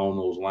continue along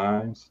those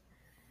lines.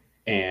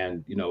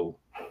 And,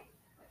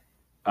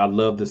 I'd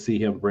love to see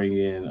him bring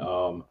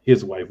in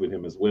his wife with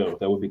him as well.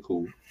 That would be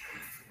cool.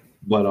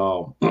 But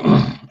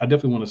I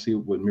definitely want to see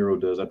what Miro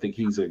does. I think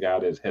he's a guy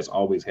that has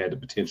always had the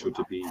potential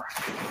to be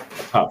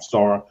a top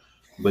star,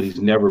 but he's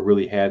never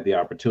really had the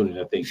opportunity.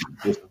 I think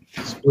this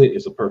split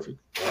is a perfect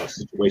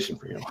situation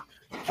for him.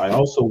 I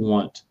also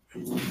want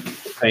the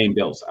same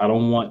belts. I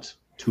don't want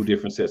 2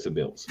 different sets of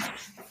belts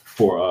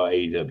for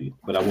AEW,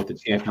 but I want the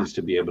champions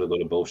to be able to go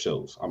to both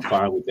shows. I'm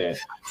fine with that.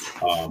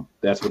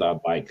 That's what I'd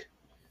like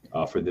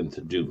for them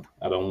to do.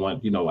 I don't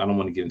want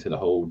to get into the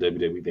whole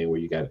WWE thing where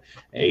you got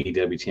an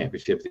AEW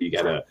championship, then you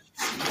got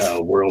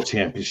a world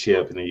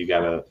championship, and then you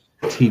got a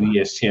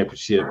TBS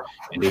championship,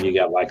 and then you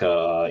got like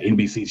a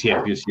NBC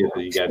championship,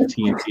 and you got a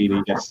TNT, then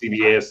you got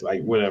CBS,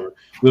 like whatever.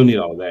 We don't need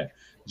all of that.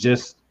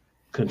 Just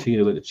continue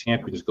to let the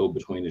champions go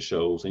between the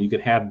shows, and you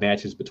can have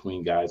matches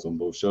between guys on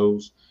both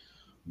shows,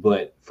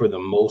 but for the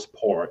most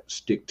part,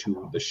 stick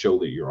to the show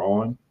that you're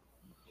on,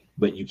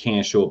 but you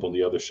can show up on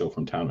the other show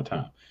from time to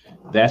time.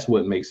 That's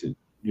what makes it,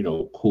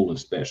 cool and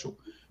special.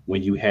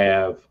 When you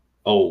have,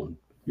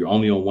 you're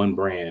only on one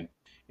brand,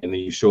 and then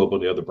you show up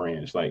on the other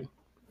brand. It's like,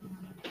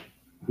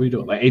 what are you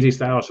doing? Like AJ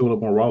Styles showed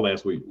up on Raw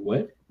last week.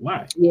 What?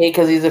 Why? Yeah,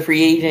 because he's a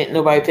free agent.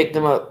 Nobody picked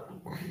him up.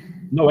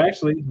 No,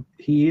 actually,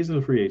 he isn't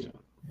a free agent.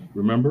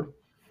 Remember?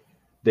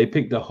 They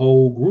picked the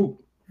whole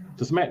group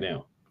to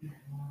SmackDown.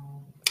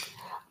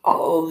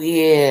 Oh,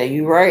 yeah,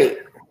 you're right.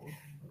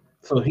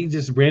 So he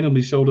just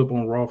randomly showed up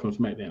on Raw from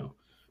SmackDown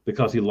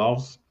because he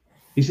lost.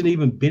 He shouldn't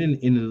even been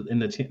in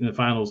the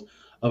finals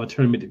of a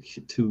tournament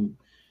to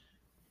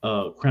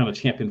crown a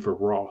champion for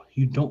Raw.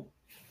 You don't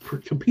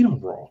compete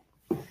on Raw.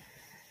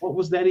 What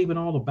was that even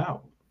all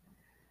about?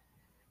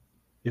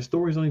 Your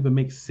stories don't even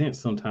make sense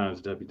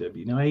sometimes,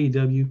 WWE. Now,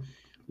 AEW,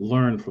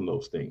 learn from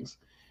those things.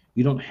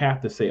 You don't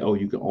have to say,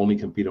 you can only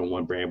compete on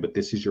one brand, but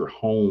this is your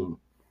home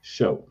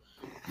show.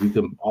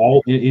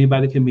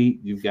 Anybody can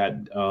meet. You've got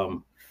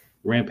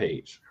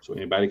Rampage. So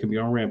anybody can be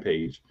on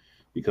Rampage.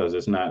 because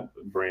it's not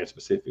brand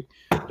specific.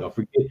 Don't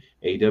forget,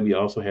 AEW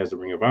also has the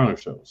Ring of Honor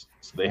shows,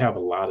 so they have a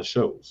lot of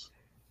shows.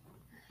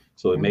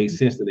 So it made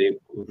sense that they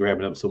were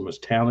grabbing up so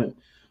much talent.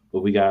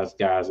 But we got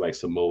guys like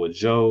Samoa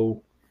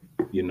Joe,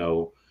 you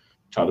know,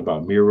 talked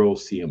about Miro,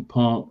 CM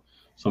Punk.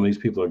 Some of these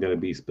people are going to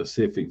be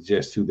specific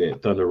just to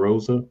that Thunder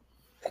Rosa.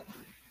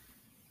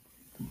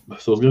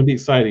 So it's going to be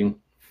exciting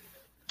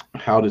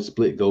how the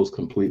split goes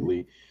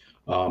completely.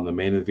 The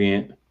main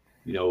event,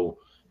 you know,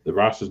 the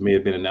rosters may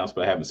have been announced,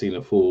 but I haven't seen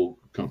the full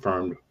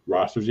confirmed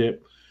rosters yet.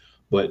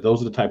 But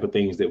those are the type of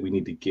things that we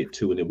need to get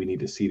to and that we need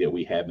to see that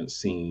we haven't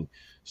seen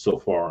so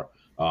far.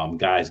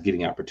 Guys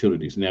getting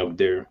opportunities. Now,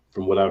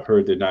 from what I've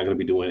heard, they're not going to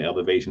be doing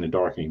Elevation and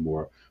Dark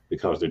anymore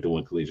because they're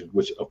doing Collision,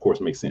 which of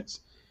course makes sense.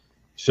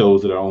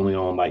 Shows that are only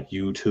on like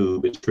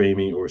YouTube and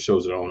streaming, or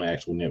shows that are on the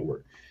actual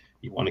network.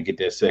 You want to get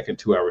that second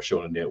 2-hour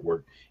show on the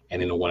network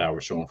and then a 1-hour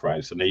show on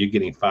Friday. So now you're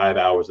getting 5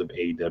 hours of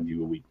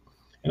AEW a week.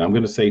 And I'm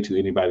going to say to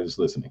anybody that's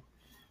listening,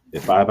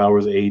 that 5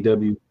 hours of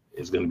AEW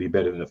is going to be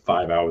better than the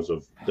 5 hours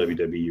of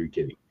WWE you're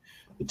getting.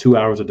 The 2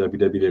 hours of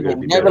WWE, they're going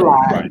to be better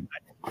on Friday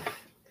night.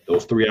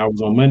 Those 3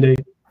 hours on Monday,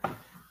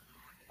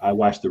 I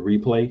watch the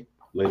replay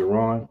later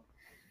on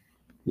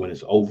when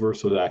it's over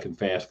so that I can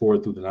fast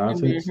forward through the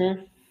nonsense.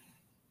 Mm-hmm.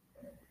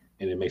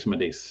 And it makes my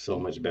day so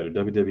much better.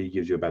 WWE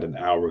gives you about an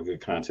hour of good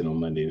content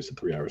on Monday. It's a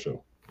 3-hour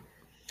show.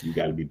 You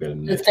got to be better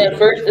than that.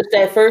 It's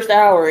that first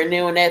hour, and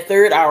then when that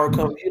third hour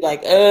comes, you're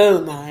like,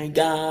 oh my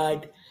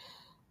God.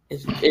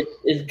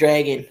 It's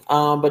dragging.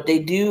 But they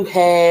do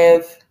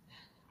have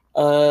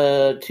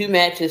 2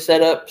 matches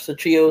set up. It's a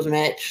trios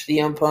match,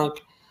 CM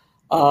Punk.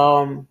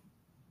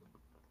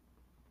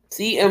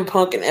 CM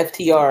Punk and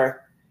FTR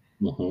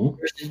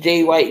versus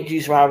Jay White,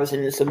 Juice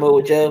Robinson, and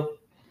Samoa Joe.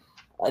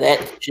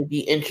 That should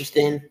be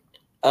interesting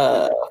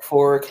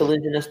for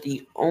Collision. That's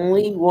the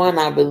only one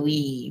I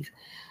believe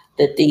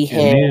that they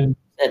have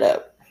set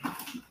up.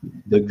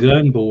 The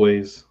Gun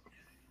Boys,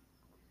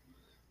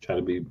 try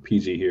to be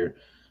PG here.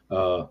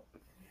 What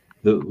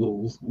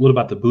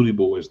about the Booty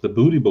Boys? The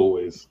Booty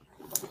Boys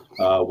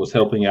was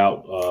helping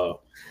out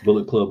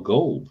Bullet Club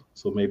Gold,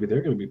 so maybe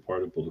they're going to be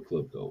part of Bullet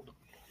Club Gold.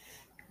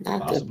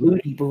 Not possibly. The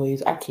Booty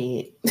Boys. I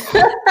can't.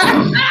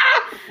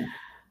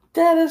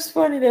 That is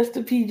funny. That's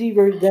the PG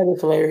version. That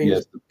is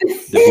hilarious.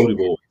 Yes, the Booty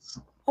Boys.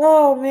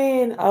 Oh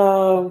man.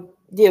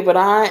 Yeah, but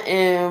I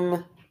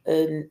am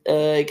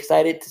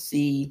excited to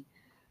see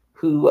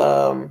who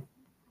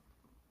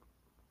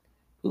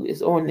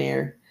is on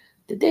there.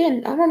 I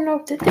don't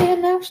know. Did they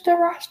announce the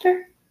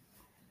roster?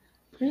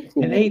 And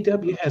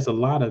AEW has a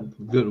lot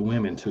of good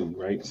women too,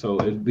 right? So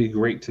it'd be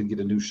great to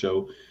get a new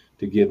show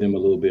to give them a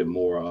little bit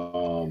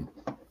more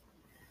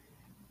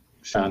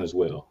shine as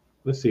well.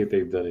 Let's see if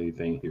they've done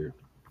anything here.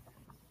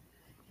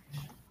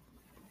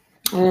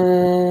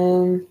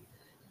 Trying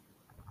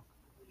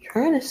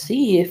to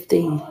see if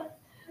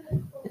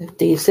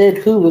they said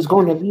who was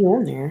going to be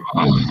on there.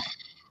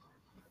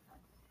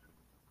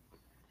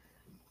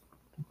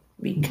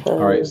 Because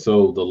all right,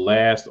 so the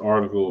last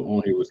article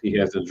on here was he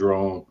hasn't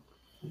drawn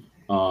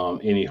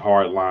any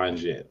hard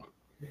lines yet.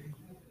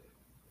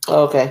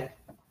 Okay.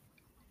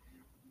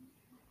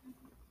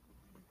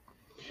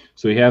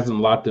 So he hasn't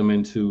locked them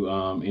into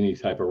any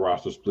type of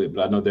roster split,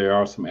 but I know there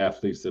are some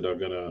athletes that are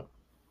gonna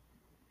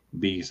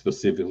be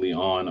specifically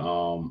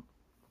on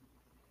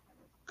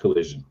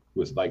Collision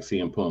with like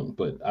CM Punk,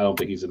 but I don't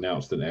think he's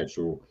announced an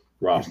actual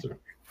roster.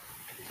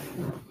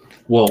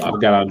 Well,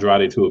 I've got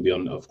Andrade too. Will be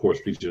on, of course,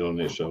 featured on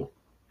this show.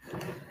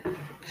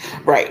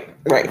 Right.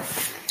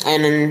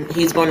 And then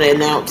he's going to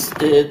announce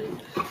the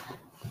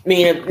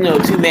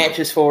 2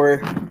 matches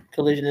for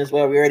Collision as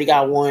well. We already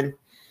got one.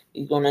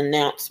 He's going to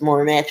announce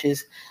more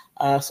matches.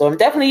 So I'm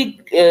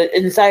definitely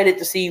excited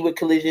to see what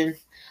Collision.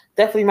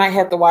 Definitely might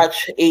have to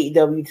watch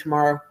AEW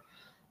tomorrow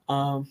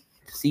to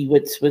see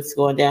what's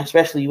going down,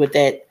 especially with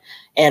that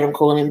Adam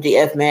Cole and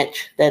MJF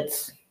match.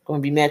 That's going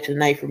to be match of the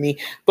night for me.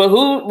 But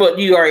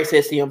you already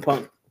said CM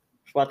Punk. I was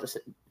about to say,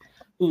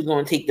 who's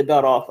going to take the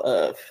belt off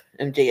of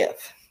MJF?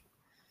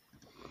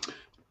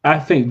 I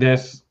think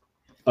that's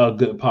a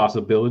good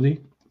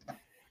possibility.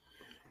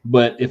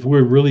 But if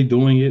we're really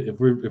doing it, if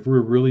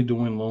we're really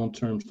doing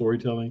long-term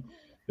storytelling,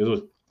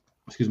 there's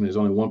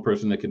only one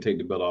person that can take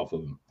the belt off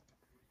of him,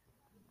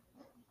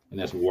 and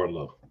that's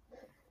Wardlow.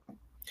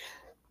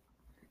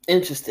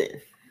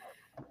 Interesting.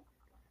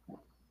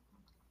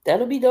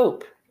 That'll be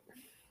dope.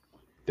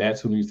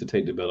 That's who needs to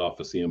take the belt off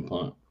of CM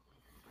Punk.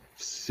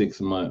 6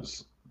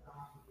 months,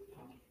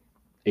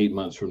 8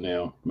 months from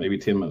now, maybe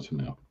 10 months from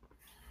now.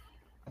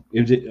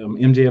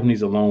 MJF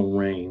needs a long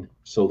reign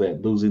so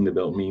that losing the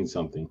belt means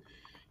something,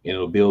 and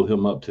it'll build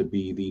him up to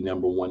be the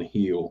number one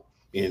heel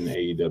in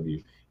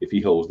AEW if he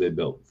holds that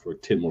belt for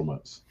 10 more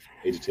months,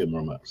 8 to 10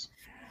 more months.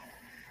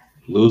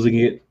 Losing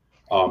it,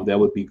 that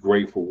would be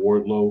great for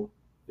Wardlow.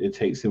 It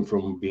takes him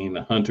from being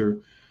the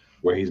hunter,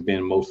 where he's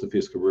been most of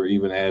his career,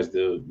 even as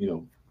the,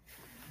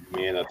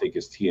 I think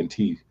it's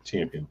TNT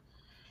champion.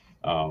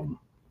 And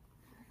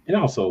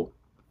also,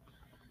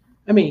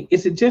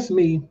 is it just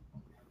me,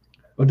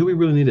 or do we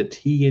really need a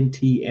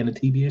TNT and a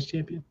TBS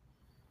champion?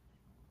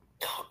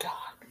 Oh God.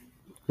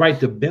 Right,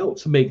 the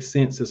belts make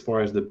sense as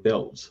far as the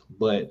belts,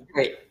 but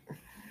Right.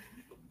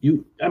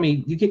 I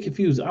mean, you get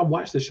confused. I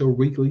watch the show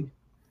weekly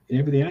and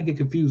everything. I get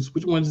confused.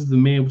 Which ones is the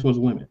man? Which one's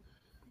the women?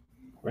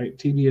 Right,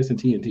 TBS and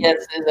TNT.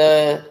 Yes,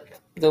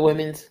 the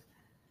women's.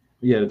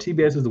 Yeah, the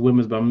TBS is the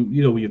women's, but when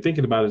you're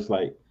thinking about it, it's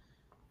like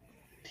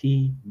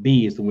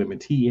TB is the women,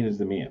 TN is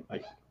the men.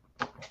 Like,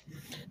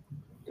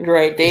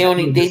 Right. They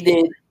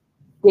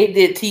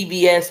did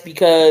TBS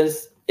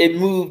because it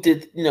moved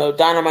to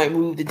Dynamite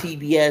moved to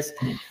TBS,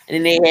 and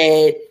then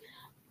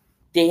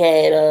they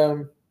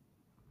had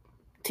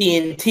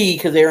TNT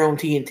because they're on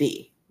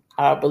TNT,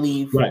 I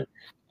believe. right.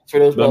 For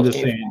those But I'm belts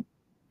just saying,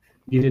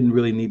 you didn't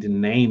really need to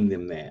name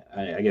them that.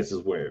 I guess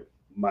is where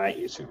my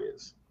issue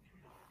is.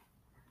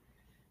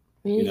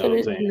 You know what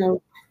I'm saying?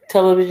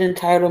 Television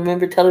title.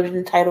 Remember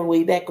television title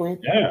way back when?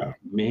 Yeah,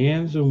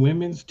 men's and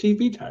women's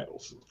TV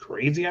titles.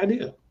 Crazy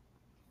idea.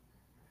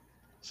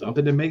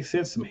 Something that makes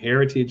sense, some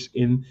heritage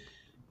in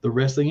the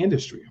wrestling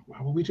industry.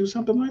 Why would we do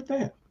something like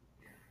that?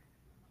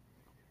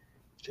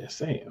 Just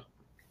saying.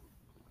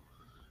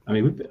 I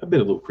mean, I've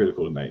been a little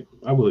critical tonight,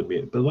 I will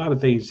admit, but a lot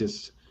of things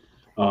just,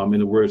 in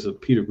the words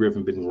of Peter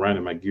Griffin, been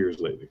grinding my gears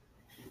lately.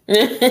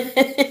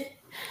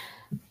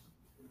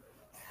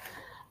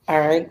 All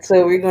right,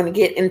 so we're going to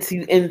get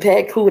into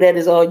Impact. Who that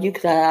is all you,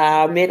 because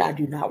I admit I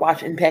do not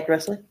watch Impact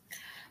Wrestling.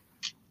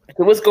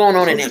 So what's going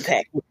on in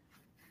Impact?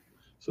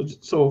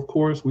 So of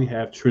course we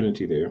have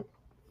Trinity there.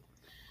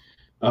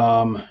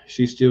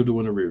 She's still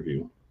doing a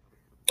review.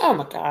 Oh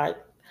my God.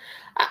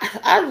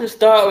 I just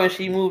thought when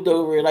she moved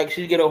over, like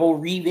she'd get a whole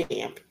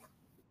revamp.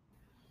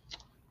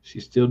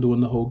 She's still doing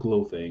the whole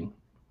glow thing.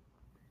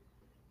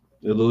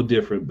 A little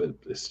different, but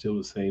it's still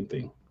the same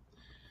thing.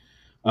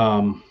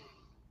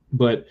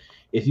 But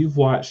if you've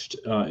watched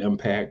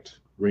Impact,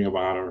 Ring of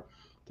Honor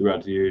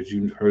throughout the years,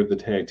 you've heard the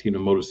tag team, the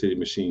Motor City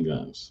Machine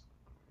Guns.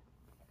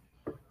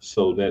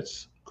 So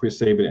that's Chris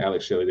Sabin and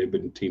Alex Shelley. They've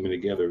been teaming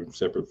together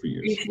separate for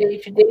years.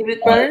 Appreciate you, David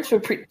Burns, for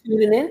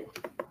tuning in.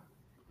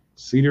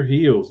 Cedar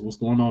Hills. What's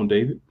going on,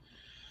 David?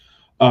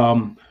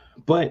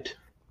 But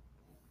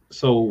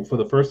so for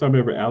the first time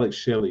ever, Alex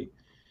Shelley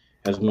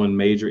has won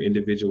major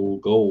individual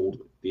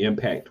gold, the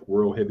Impact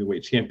World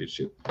Heavyweight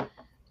Championship.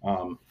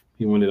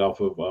 He won it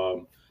off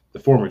of the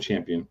former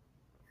champion.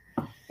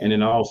 And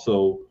then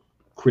also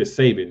Chris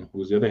Sabin, who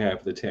was the other half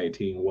of the tag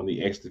team, won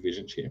the X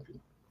Division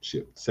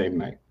Championship same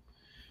night.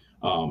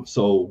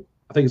 So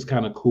I think it's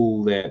kind of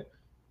cool that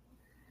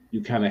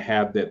you kind of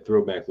have that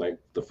throwback, like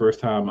the first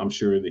time I'm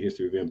sure in the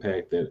history of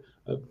Impact that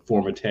a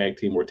former tag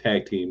team or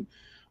tag team,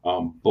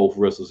 both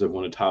wrestlers have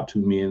won the top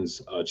two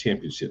men's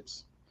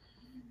championships,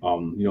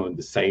 in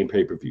the same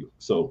pay-per-view.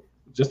 So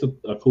just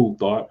a cool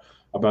thought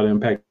about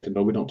Impact. I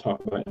know we don't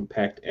talk about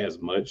Impact as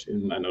much,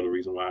 and I know the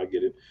reason why I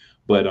get it,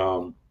 but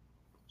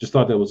just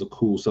thought that was a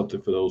cool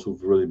something for those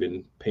who've really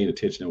been paying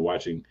attention and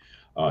watching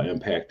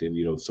Impact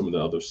and some of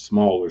the other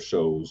smaller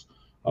shows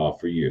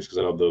for years, because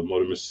I know the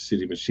Motor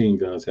City Machine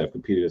Guns have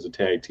competed as a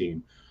tag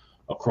team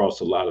across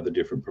a lot of the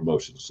different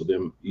promotions. So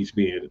them each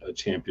being a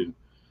champion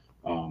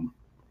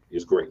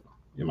is great,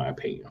 in my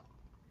opinion.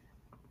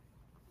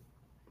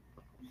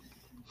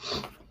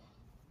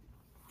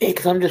 Yeah,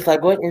 because I'm just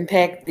like, what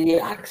Impact?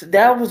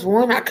 That was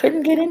one I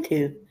couldn't get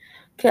into.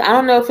 I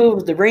don't know if it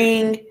was the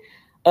ring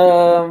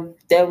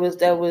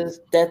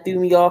that threw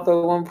me off at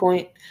one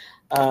point.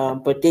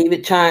 But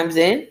David chimes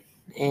in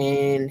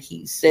and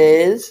he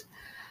says,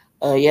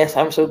 yes,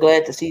 I'm so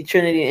glad to see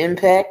Trinity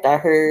Impact. I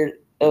heard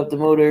of the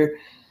Motor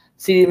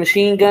City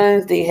Machine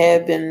Guns. They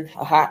have been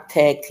a hot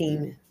tag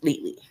team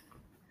lately.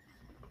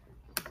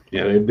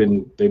 Yeah, they've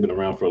been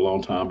around for a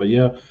long time. But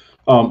yeah,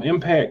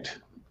 Impact,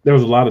 there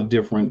was a lot of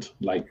different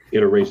like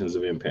iterations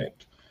of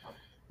Impact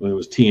when it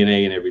was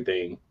TNA and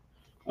everything.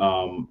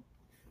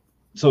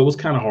 So it was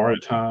kind of hard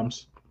at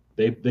times.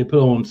 They put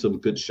on some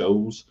good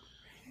shows,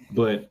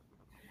 but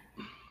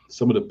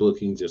some of the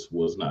booking just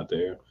was not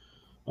there.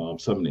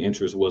 Some of the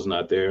interest was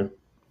not there,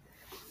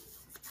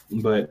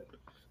 but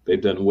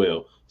they've done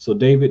well. So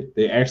David,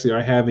 they actually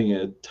are having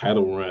a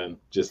title run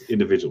just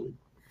individually.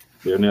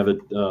 They're now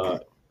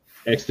the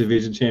X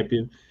Division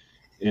champion,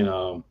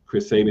 and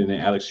Chris Sabin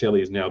and Alex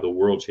Shelley is now the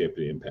world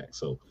champion Impact.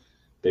 So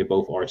they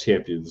both are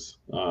champions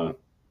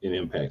in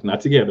Impact,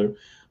 not together,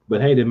 but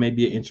hey, there may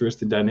be an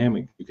interesting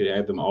dynamic. You could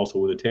add them also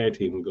with a tag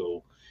team and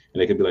go,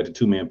 and they could be like the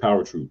two-man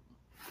power trip.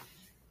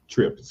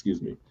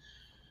 Excuse me.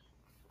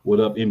 What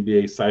up,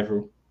 NBA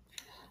Cypher?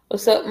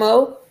 What's up,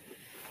 Mo?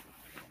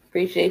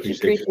 Appreciate you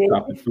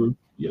stopping through.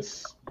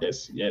 Yes.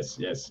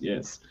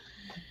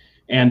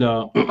 And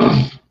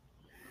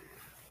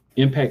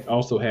Impact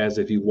also has,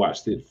 if you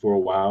watched it for a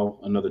while,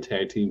 another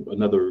tag team,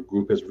 another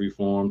group has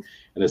reformed,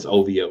 and it's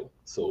OVO.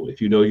 So if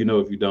you know, you know.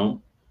 If you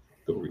don't,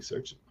 go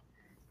research it.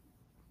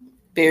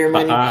 Bear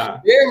Money.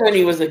 Bear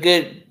Money was a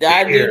good.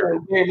 I do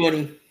know Bear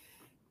Money.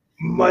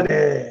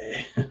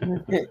 Money.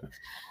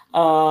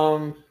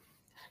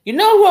 You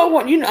know what I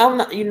want? You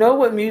know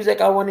what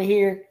music I want to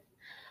hear,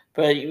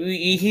 but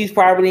he's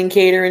probably in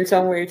catering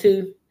somewhere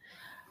too.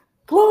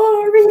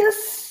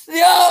 Glorious.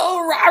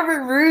 Yo,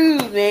 Robert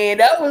Roode, man.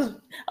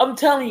 I'm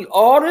telling you,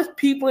 all those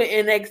people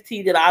in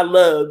NXT that I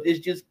loved is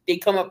just they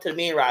come up to the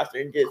main roster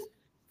and just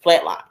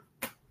flatline.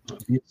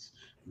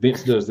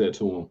 Vince does that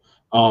to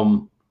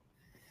him.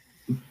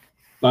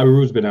 Bobby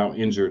Roode's been out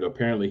injured.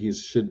 Apparently, he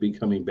should be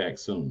coming back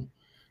soon.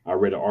 I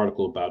read an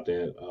article about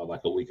that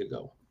like a week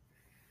ago.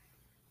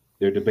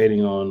 They're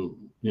debating on,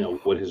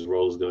 what his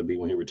role is going to be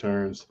when he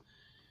returns.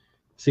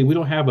 See, we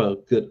don't have a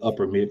good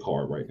upper mid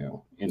card right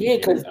now.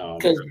 Because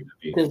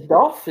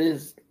Dolph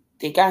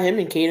they got him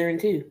in catering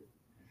too.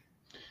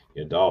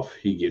 Yeah, Dolph,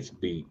 he gets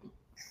beat.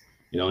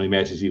 The only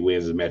matches he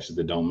wins is matches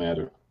that don't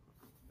matter.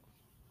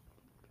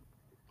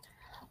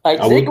 Like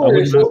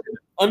Ziggler is so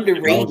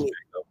underrated.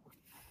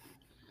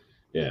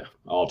 Yeah,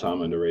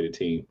 all-time underrated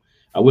team.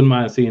 I wouldn't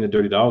mind seeing the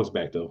Dirty Dogs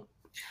back though.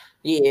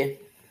 Yeah.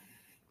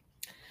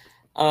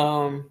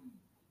 I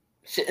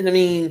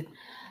mean,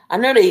 I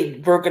know they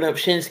broken up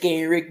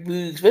Shinsuke and Rick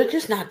Boogs, but it's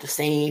just not the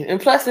same. And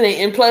plus,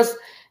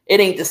 it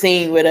ain't the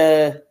same with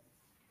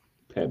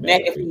Pat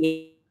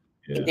McAfee.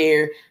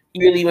 There, he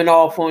really went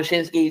off on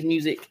Shinsuke's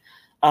music.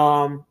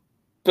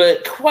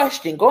 But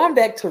question, going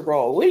back to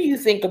Raw, what do you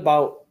think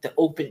about the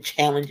open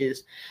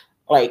challenges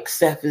like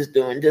Seth is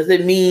doing? Does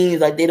it mean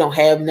like they don't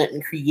have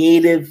nothing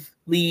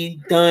creatively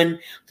done?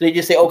 So they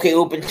just say, okay,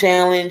 open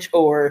challenge,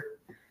 or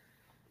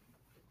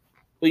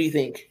what do you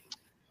think?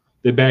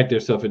 They backed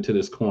themselves into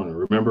this corner.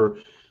 Remember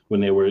when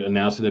they were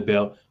announcing the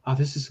belt? Oh,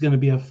 this is going to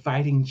be a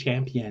fighting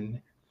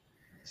champion.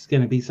 It's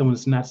going to be someone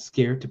that's not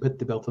scared to put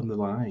the belt on the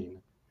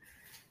line.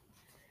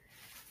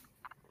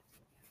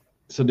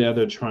 So now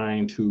they're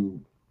trying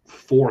to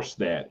force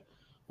that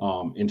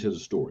into the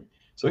story.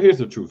 So here's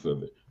the truth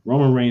of it.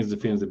 Roman Reigns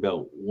defends the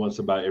belt once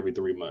about every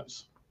 3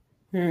 months.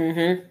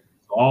 Mm-hmm.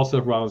 So all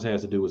Seth Rollins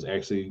has to do is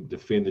actually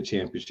defend the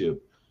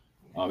championship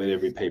at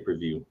every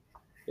pay-per-view.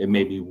 It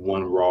may be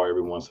one Raw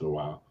every once in a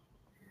while.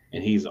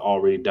 And he's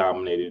already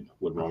dominated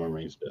what Roman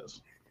Reigns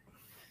does.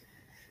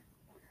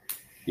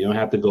 You don't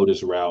have to go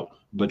this route,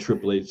 but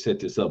Triple H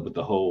set this up with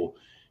the whole,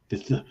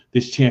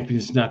 this champion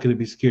is not going to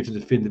be scared to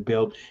defend the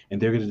belt,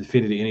 and they're going to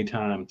defend it at any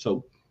time.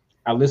 So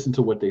I listened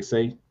to what they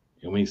say,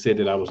 and when he said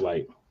that, I was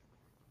like,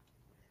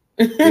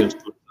 and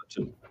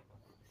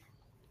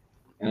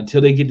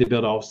until they get the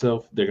belt off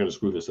Seth, they're going to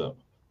screw this up.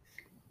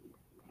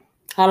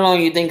 How long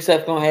do you think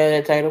Seth's going to have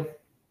that title?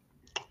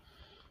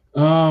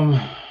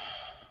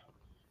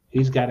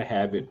 He's got to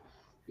have it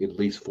at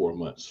least 4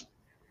 months.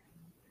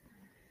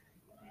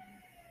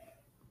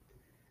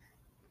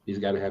 He's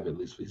got to have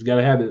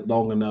it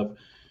long enough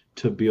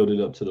to build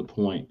it up to the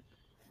point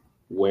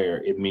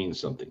where it means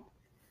something.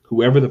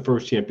 Whoever the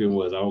first champion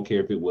was, I don't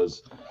care if it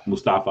was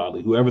Mustafa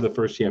Ali, whoever the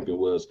first champion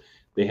was,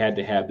 they had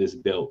to have this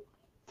belt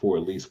for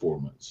at least 4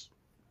 months.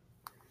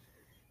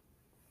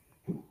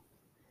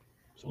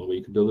 It's the only way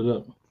you can build it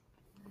up.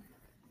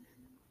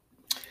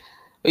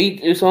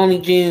 It's only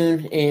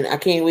June, and I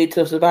can't wait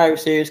till Survivor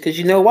Series because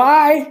you know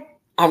why?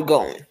 I'm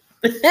going.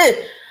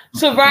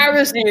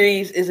 Survivor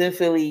Series is in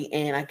Philly,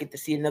 and I get to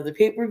see another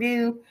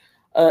pay-per-view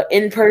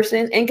in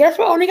person. And guess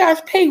what? Only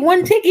guys pay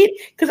one ticket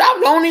because I'm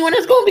the only one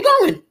that's going to be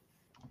going.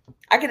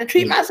 I get to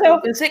treat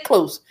myself and sit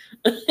close.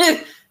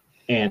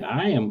 And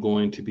I am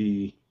going to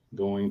be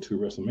going to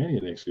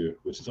WrestleMania next year,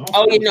 which is awesome.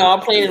 Oh, I'm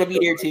planning to be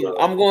there too.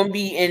 I'm going to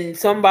be in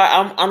somebody.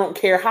 I don't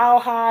care how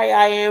high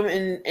I am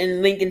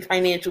in Lincoln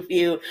Financial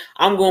Field.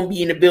 I'm going to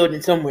be in the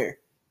building somewhere.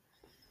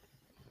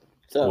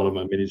 So one of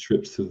my many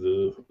trips to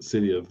the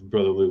city of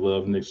brotherly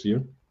love next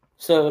year.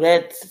 So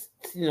that's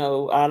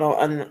I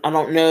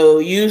don't know.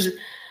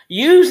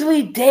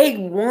 Usually day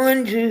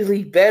one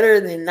usually better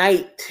than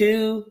night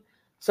two.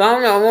 So I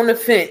don't know. I'm on the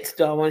fence.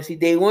 Do I want to see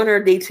day one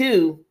or day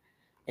two,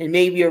 and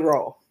maybe a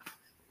Raw?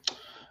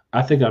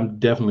 I think I'm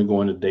definitely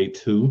going to day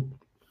 2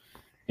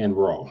 and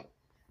Raw.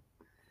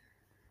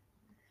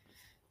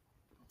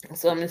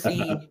 So I'm going to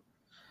see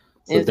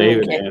so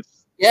David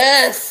asks,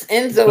 yes,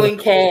 Enzo and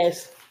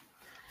Cass.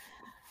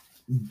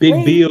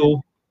 Big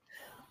Bill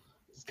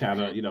is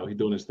kind of, he's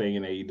doing his thing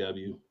in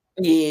AEW.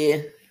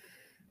 Yeah.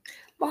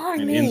 My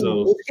name is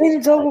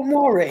Enzo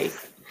Amore.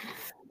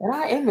 And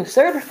I am a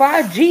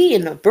certified G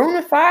and a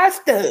bona fide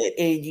stud,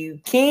 and you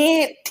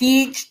can't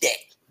teach that.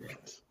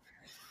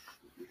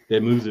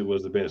 That music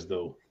was the best,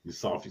 though. You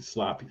softy,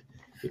 sloppy.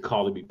 They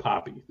calling me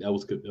Poppy. That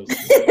was good. That was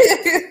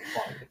good.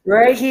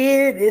 Right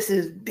here, this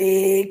is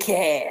Big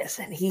Cass,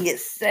 and he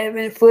is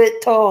 7 foot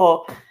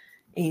tall,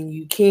 and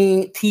you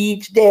can't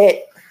teach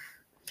that.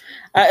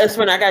 It's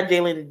funny. I got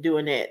Jalen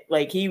doing that.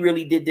 Like, he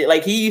really did that.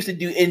 Like, he used to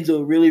do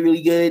Enzo really,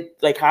 really good.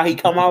 Like, how he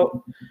come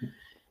out,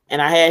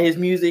 and I had his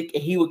music,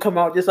 and he would come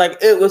out just like,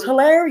 it was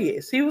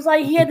hilarious. He was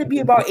like, he had to be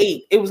about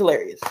 8. It was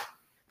hilarious.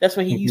 That's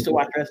when he used to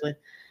watch wrestling,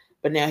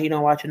 but now he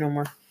don't watch it no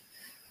more.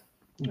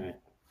 It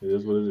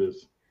is what it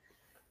is.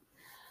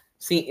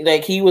 See,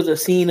 like he was a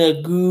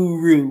Cena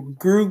guru,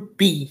 Group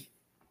B.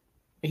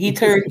 He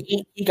turned.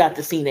 he got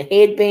the Cena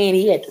headband.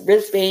 He had the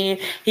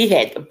wristband. He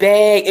had the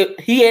bag.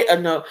 He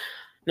had no.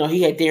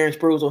 He had Darren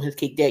Sproles on his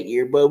cake that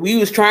year. But we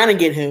was trying to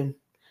get him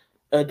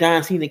a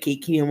John Cena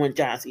cake. He didn't want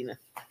John Cena.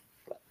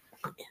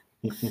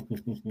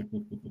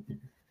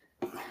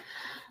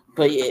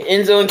 But yeah,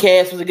 Enzo and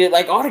Cass was a good.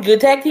 Like all the good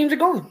tag teams are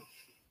going.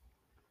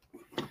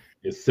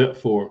 Except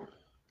for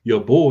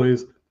your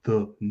boys,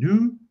 the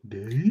New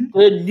Day.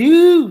 The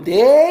New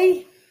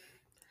Day.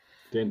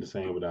 They ain't the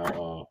same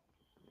without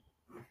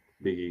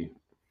Big E.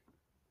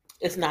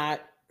 It's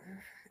not.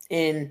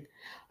 And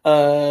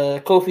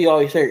Kofi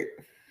always hurt.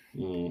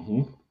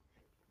 Mm-hmm.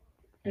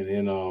 And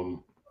then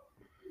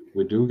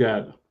we do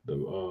got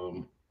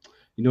the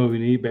you know what we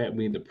need back?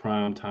 We need the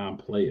prime time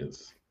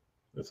players.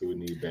 That's what we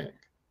need back.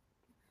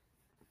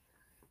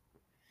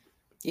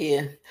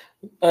 Yeah.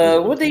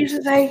 What they used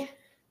to say?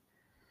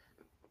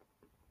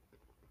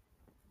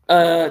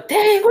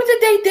 Dang, what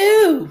did they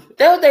do?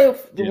 That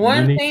was the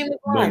one thing was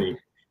money.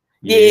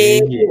 Yeah,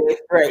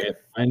 right.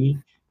 Yeah,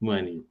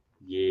 money.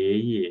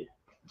 Yeah.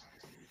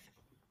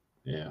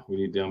 Yeah, we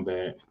need them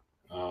back.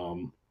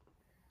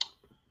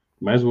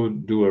 Might as well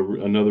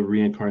do another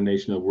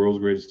reincarnation of World's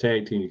Greatest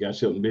Tag Team. You got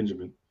Shelton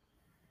Benjamin.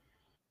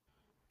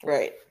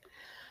 Right.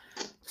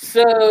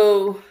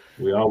 So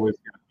we always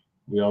got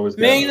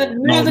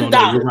millions of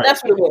dollars. Right.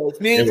 That's what it was.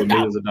 Millions of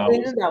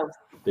dollars.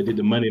 They did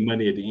the money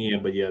at the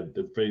end, but yeah,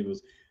 the phrase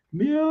was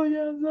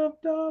millions of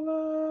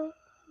dollars.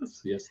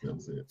 Yes, that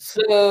was it.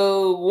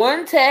 So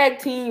one tag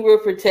team will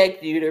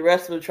protect you, the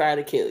rest will try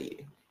to kill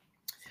you.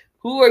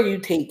 Who are you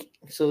taking?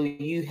 So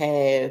you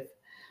have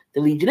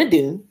the Legion of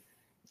Doom,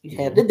 you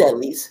have the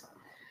Dudleys,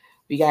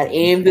 we got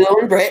Anvil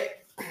and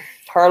Brett,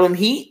 Harlem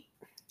Heat.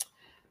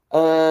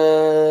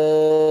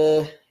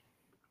 I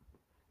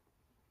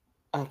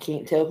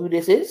can't tell who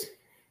this is.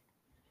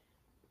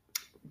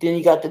 Then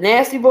you got the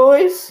Nasty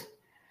Boys,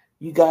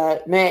 you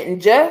got Matt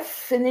and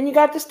Jeff, and then you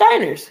got the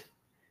Steiners.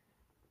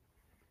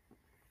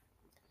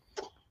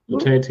 The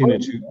tag team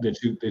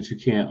that you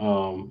can't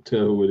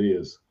tell who it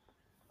is.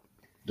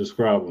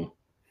 Describe them.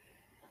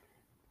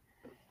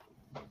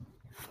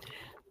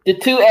 The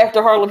two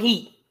after Harlem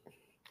Heat.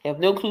 Have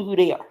no clue who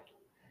they are.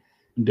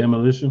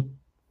 Demolition.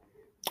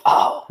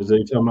 Oh, is that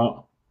you talking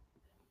about?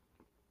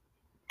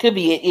 Could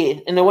be it, yeah.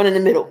 And the one in the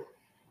middle.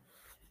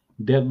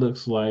 That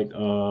looks like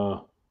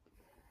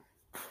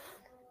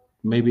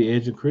maybe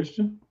Edge and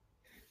Christian.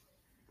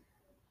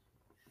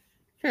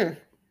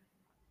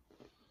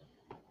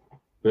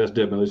 That's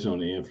Demolition on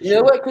the end for sure. You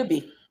know what? Could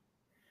be.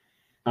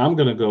 I'm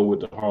gonna go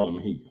with the Harlem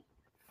Heat.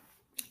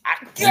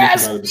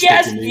 Yes.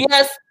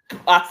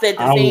 I said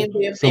the same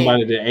thing.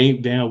 Somebody that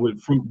ain't down with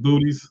fruit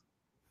booties,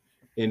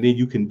 and then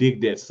you can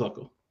dig that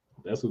sucker.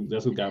 That's what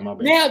got my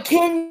back. Now,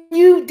 can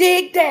you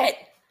dig that?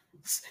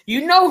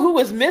 You know who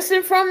was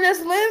missing from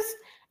this list?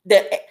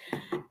 That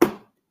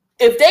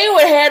if they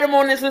would have had them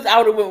on this list, I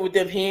would have went with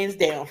them hands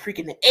down.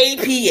 Freaking the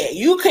APA.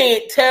 You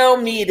can't tell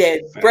me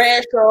that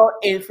Bradshaw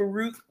and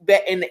Farouk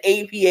back in the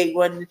APA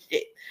wasn't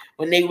shit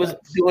when they was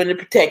doing the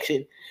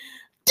protection.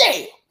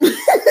 Damn.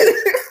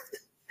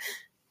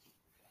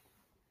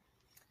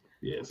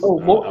 Yes, I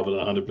would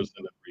 100%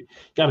 agree.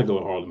 Got to go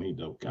with Harlem Heat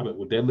though.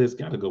 With that list,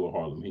 got to go with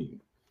Harlem Heat.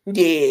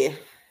 Yeah,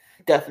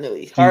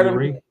 definitely.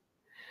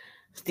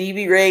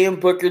 Stevie Ray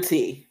and Booker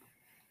T.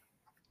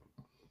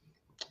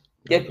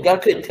 Y'all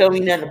couldn't tell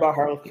me nothing about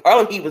Harlem Heat.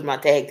 Harlem Heat was my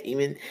tag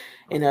team in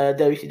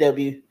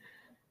WCW.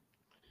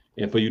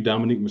 And for you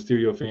Dominic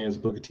Mysterio fans,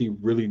 Booker T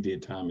really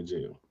did time in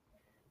jail.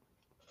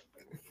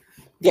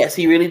 Yes,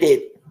 he really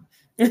did.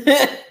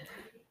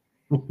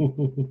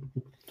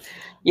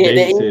 Yeah,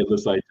 they said it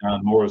looks like John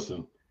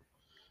Morrison.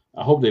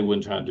 I hope they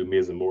wouldn't try to do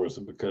Miz and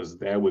Morrison because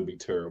that would be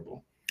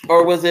terrible.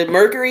 Or was it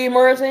Mercury and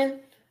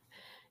Morrison?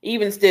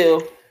 Even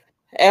still,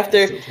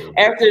 after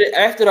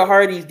the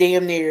Hardys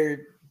damn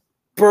near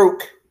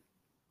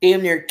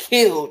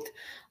killed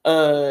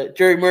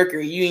Jerry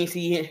Mercury, you ain't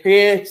see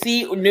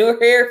new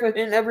hair from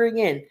him ever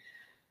again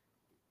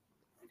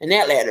in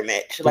that ladder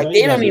match. So like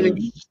they don't even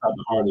stop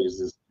the Hardys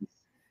is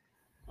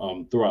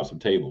throw out some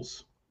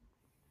tables.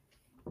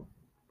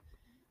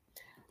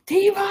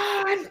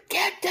 Devon,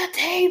 get the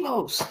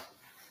tables.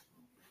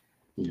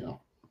 Yeah.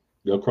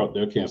 They'll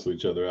cancel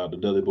each other out. The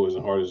Dudley Boys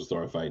and Hardys will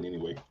start fighting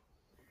anyway.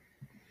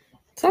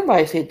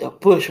 Somebody said the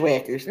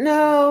Bushwhackers.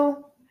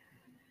 No.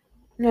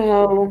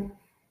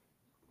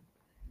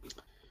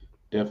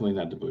 Definitely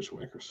not the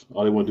Bushwhackers.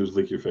 All they want to do is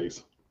lick your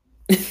face.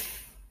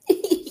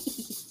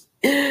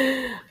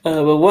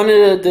 But one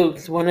of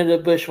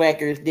the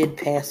Bushwhackers did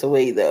pass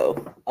away though.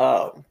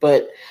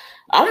 But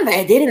I'm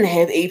mad they didn't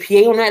have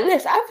APA on that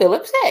list. I feel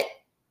upset.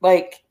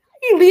 Like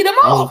you lead them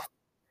off.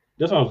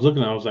 That's what I was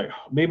looking at. I was like,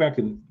 maybe I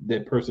can.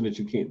 That person that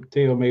you can't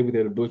tell, maybe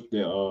they're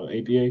the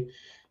APA.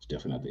 It's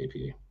definitely not the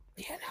APA.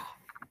 Yeah, no,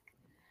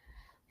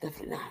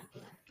 definitely not.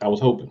 I was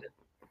hoping.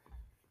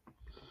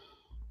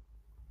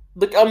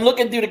 Look, I'm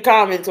looking through the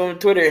comments on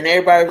Twitter, and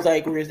everybody was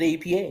like, "Where's the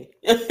APA?"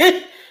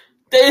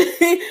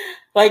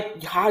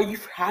 Like, how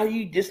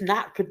you just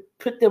not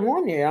put them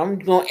on there? I'm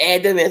gonna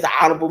add them as an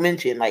honorable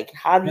mention. Like,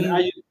 how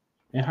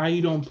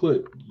you don't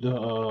put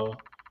the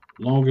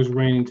longest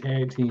reigning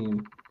tag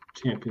team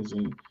champions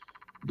in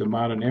the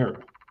modern era?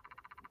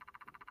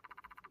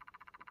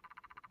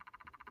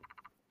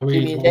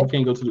 Jimmy and why we Jay.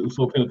 can't go to the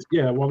Uso penitentiary?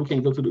 Yeah, why we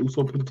can't go to the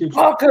Uso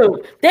penitentiary? Marco,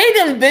 they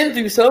done been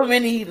through so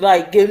many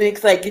like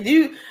gimmicks. Like,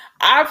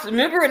 I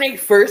remember when they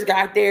first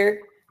got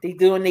there, they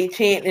doing they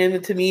chant in the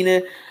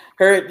Tamina,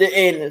 and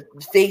the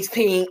face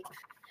paint.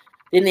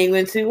 Then they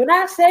went to when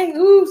I say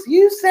ooh,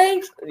 you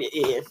say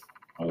yeah.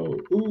 Oh,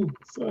 ooh,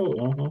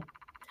 so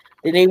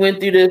Then they went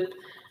through the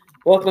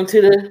welcome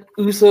to the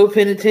Uso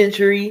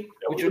penitentiary,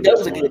 which that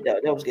was a good though.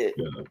 That was good.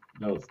 Yeah,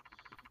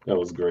 that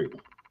was great.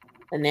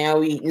 And now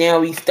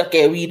we stuck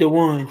at we the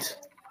ones.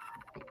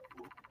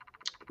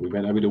 We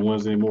may not be the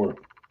ones anymore.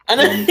 I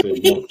know.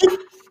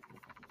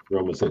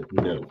 Roman said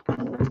no.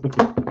 Roman said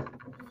no.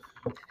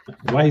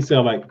 Why he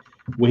sound like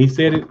when he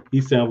said it, he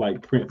sounded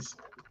like Prince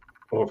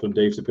or from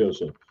Dave Chappelle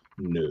show.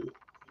 No.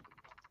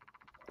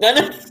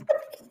 No.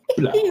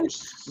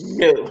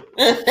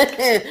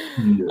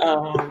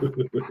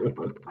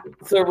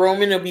 So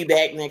Roman will be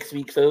back next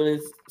week. So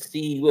let's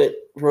see what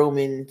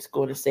Roman's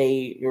going to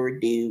say or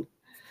do.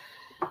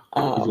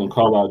 He's going to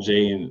call out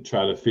Jay and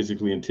try to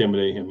physically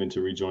intimidate him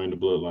into rejoining the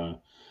bloodline.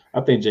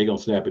 I think Jay going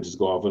to snap and just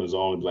go off on his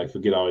own and be like,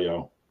 forget all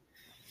y'all.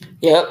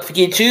 Yep.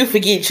 Forget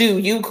you.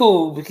 You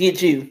cool.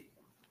 Forget you.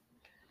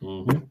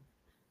 Mm-hmm.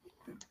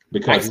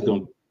 Because he's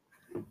going to,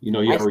 he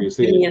already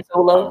said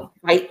Solo,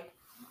 right?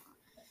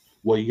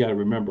 Well, you got to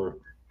remember,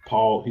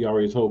 Paul, he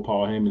already told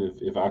Paul Heyman,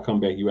 if I come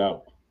back, you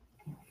out.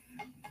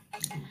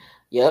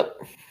 Yep.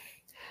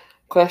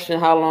 Question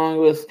how long it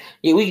was.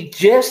 Yeah, we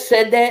just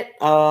said that.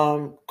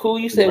 Cool,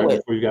 you said right what?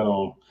 Before you got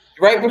on.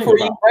 Right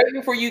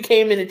before you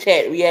came in the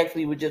chat, we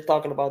actually were just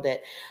talking about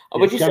that.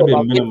 But you said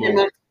about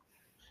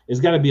it's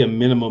got to be a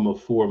minimum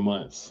of 4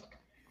 months.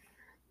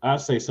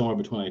 I'd say somewhere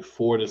between like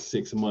 4 to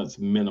 6 months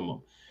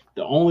minimum.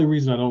 The only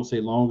reason I don't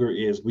say longer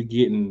is we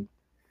getting,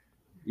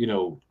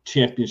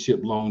 championship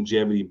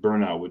longevity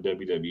burnout with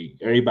WWE.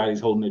 Everybody's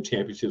holding their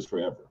championships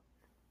forever.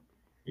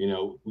 We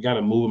got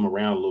to move them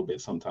around a little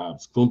bit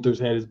sometimes. Gunther's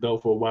had his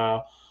belt for a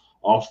while.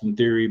 Austin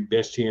Theory,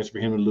 best chance for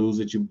him to lose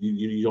it.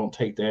 You don't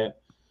take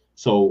that.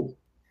 So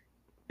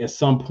at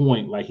some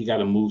point, like, he got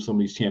to move some of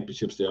these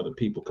championships to other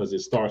people because it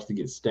starts to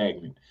get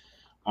stagnant.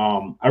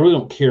 I really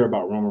don't care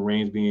about Roman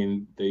Reigns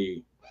being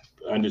the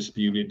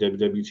undisputed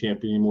WWE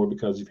champion anymore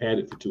because you've had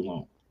it for too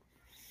long.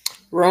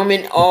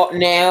 Roman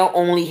now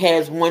only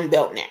has one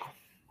belt now.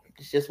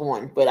 It's just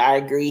one, but I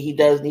agree he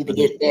does need to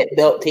get that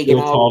belt taken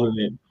off. Calling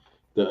it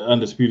the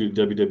undisputed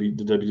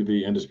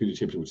WWE undisputed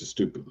champion, which is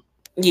stupid.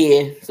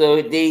 Yeah,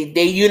 so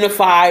they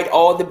unified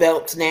all the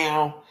belts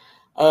now.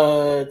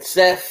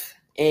 Seth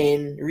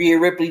and Rhea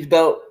Ripley's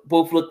belt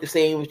both look the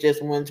same. It's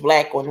just one's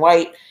black, one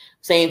white.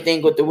 Same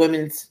thing with the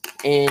women's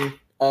and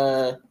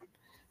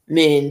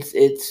men's.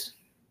 It's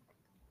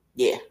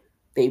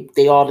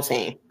they all the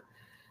same.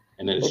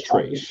 And then it's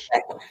trash.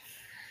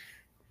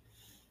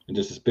 And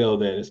just to spell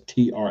that, it's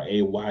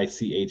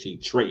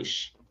Trayche.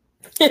 Trash.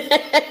 That's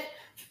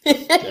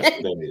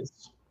what that is.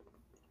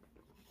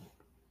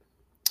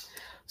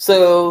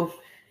 So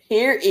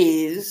here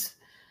is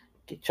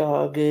get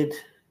y'all good.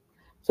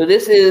 So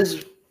this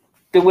is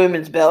the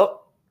women's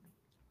belt.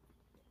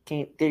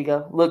 There you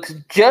go. Looks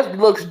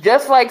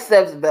just like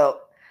Steph's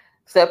belt,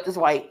 except it's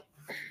white.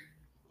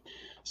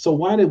 So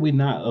why did we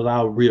not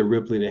allow Rhea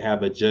Ripley to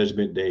have a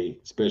Judgment Day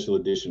special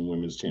edition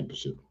women's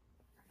championship?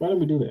 Why didn't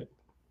we do that?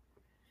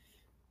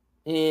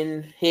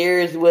 And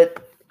here's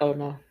what I was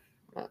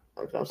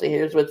gonna say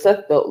here's what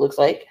Seth's belt looks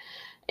like.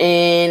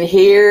 And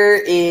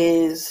here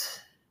is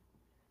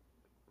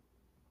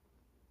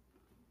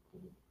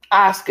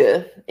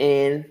Asuka,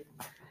 and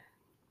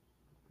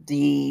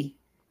the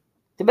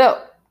belt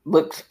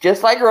looks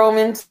just like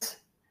Roman's,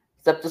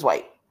 except it's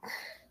white.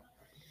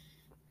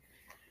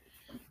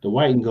 The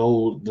white and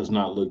gold does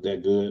not look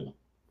that good.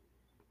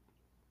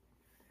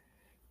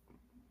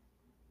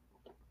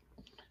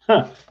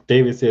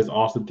 David says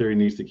Austin Theory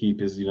needs to keep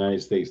his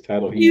United States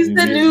title. He's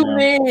the new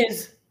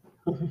Miz.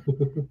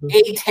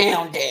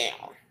 A-Town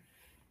down.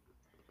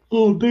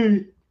 Oh,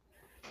 dude.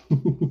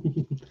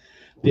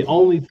 The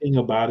only thing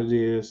about it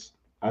is,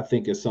 I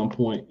think at some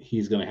point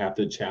he's going to have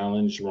to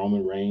challenge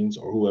Roman Reigns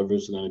or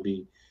whoever's going to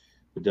be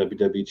the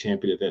WWE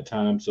champion at that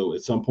time. So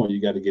at some point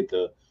you got to get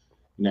the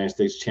United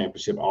States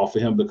Championship off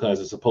of him because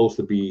it's supposed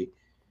to be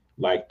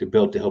like the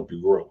belt to help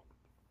you grow.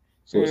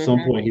 So at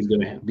some point he's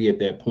going to be at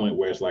that point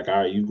where it's like, all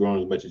right, you've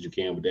grown as much as you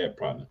can with that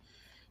partner.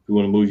 If we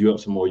want to move you up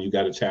some more, you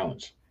got to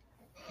challenge.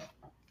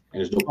 And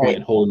there's no point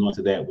in holding on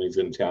to that when he's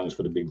going to challenge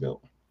for the big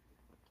belt.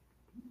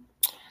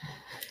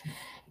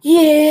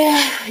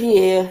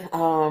 Yeah.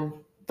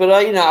 But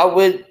I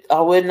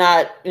would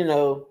not,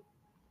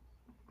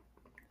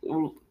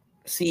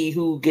 see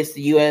who gets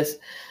the U.S.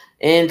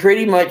 And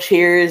pretty much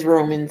here is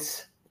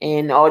Roman's,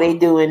 and all they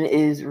doing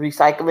is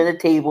recycling a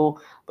table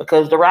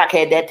because The Rock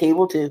had that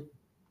table too.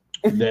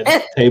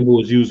 That table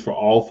was used for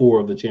all 4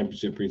 of the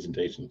championship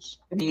presentations.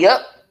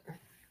 Yep.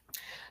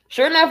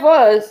 Sure enough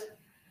was.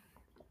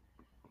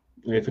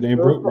 If it ain't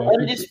broke,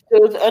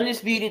 it was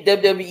undisputed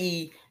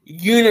WWE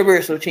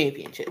Universal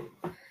Championship.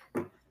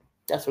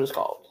 That's what it's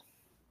called.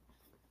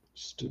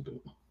 Stupid.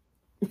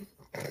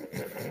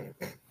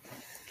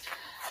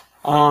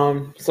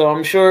 So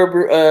I'm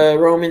sure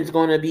Roman's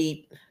going to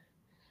beat,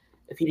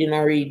 if he didn't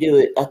already do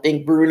it, I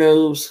think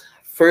Bruno's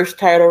first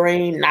title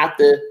reign, not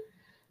the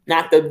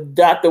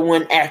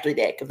one after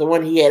that, because the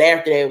one he had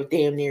after that was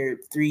damn near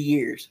 3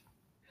 years.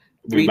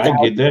 We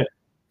might get that.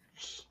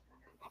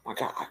 Oh my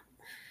God.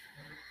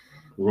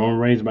 Roman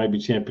Reigns might be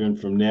champion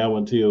from now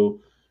until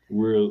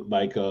we're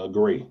like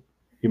Gray.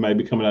 He might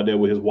be coming out there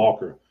with his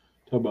walker.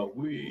 Talk about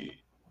we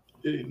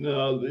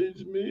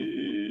acknowledge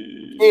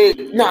me.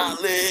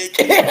 Acknowledge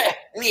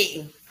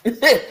me.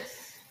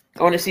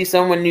 I want to see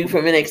someone new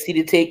from NXT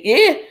to take.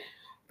 Yeah,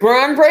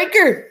 Braun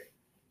Breaker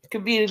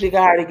could be the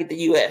guy to get the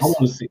US.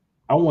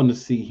 I want to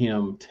see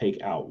him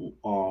take out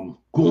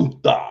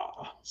Gunther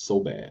so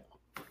bad.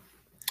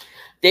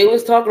 They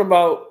was talking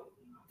about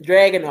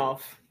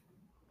Dragunov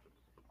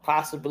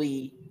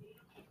possibly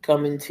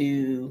coming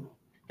to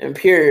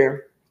Imperium,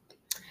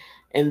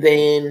 and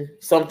then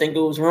something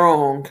goes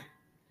wrong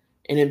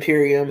in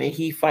Imperium, and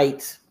he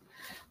fights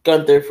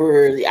Gunther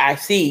for the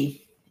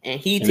IC, and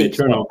they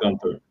turn on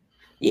Gunther.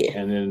 Yeah,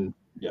 and then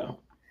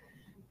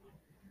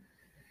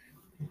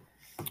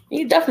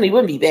he definitely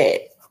wouldn't be bad.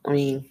 I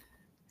mean,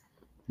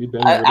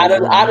 out of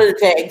the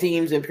tag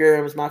teams,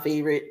 Imperium is my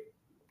favorite.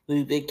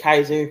 Ludwig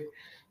Kaiser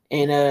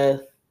and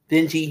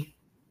Benji,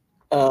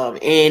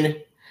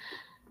 and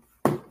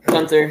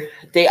Gunther.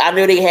 I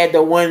know they had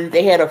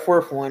a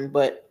fourth one,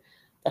 but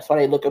that's what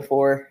they're looking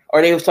for.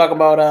 Or they was talking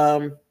about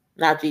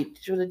was it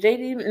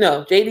JD?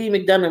 No, JD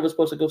McDonough was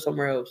supposed to go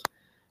somewhere else.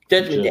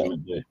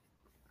 Judgment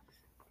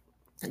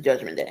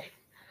Day.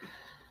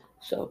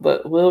 So,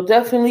 but we'll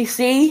definitely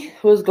see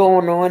what's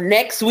going on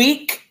next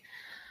week.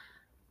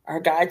 Our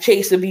guy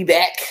Chase will be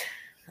back.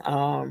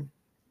 I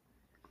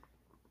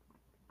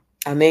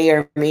may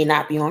or may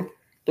not be on.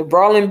 The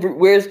Brawling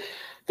Brutes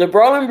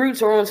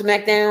are on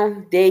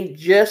SmackDown. They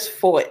just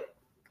fought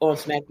on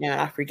SmackDown.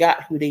 I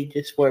forgot who they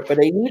just fought, but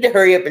they need to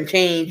hurry up and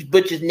change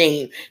Butch's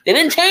name. They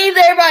didn't change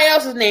everybody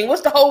else's name.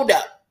 What's the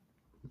holdup?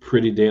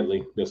 Pretty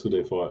Deadly. That's who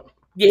they fought.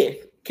 Yeah.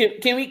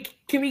 Can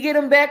we get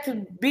them back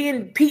to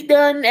being Pete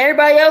Dunne?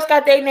 Everybody else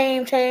got their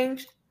name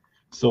changed.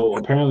 So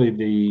apparently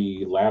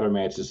the ladder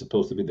match is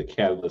supposed to be the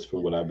catalyst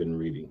from what I've been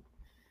reading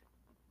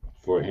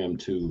for him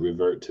to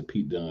revert to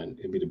Pete Dunne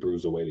and be the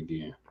Bruiserweight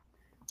again.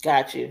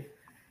 Got you.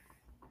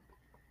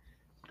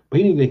 But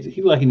he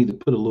need to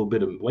put a little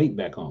bit of weight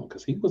back on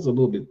because he was a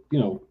little bit,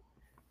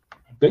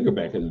 bigger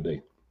back in the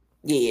day.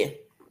 Yeah.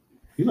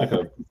 He's like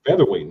a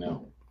featherweight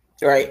now.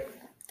 Right.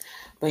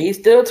 But he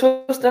still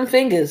twists them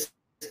fingers.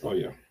 Oh,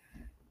 yeah.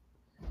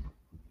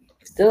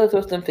 Still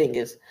twist them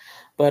fingers.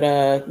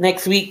 But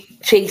next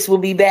week, Chase will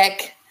be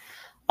back.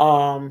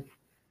 I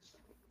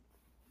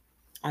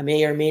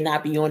may or may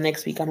not be on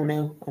next week. I don't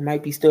know. I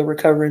might be still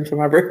recovering from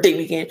my birthday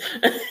weekend.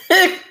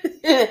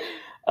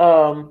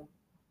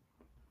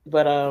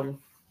 But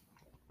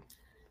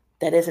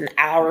that is an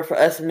hour for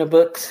us in the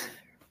books.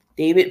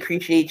 David,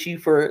 appreciate you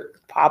for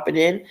popping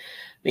in.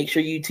 Make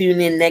sure you tune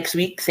in next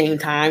week, same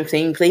time,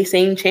 same place,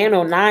 same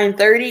channel,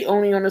 9:30,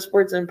 only on the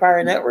Sports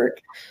Empire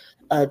Network.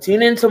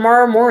 Tune in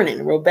tomorrow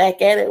morning. We're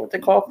back at it with the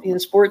Coffee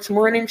and Sports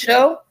Morning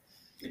Show.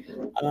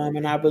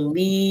 And I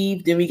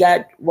believe then we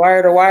got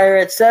Wire to Wire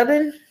at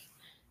 7.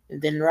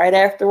 And then right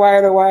after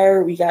Wire to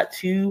Wire, we got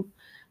two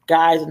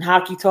guys in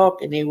Hockey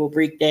Talk, and they will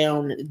break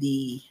down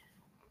the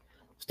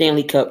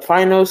Stanley Cup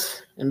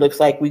Finals. It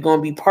looks like we're going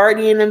to be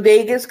partying in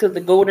Vegas because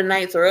the Golden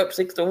Knights are up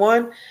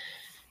 6-1.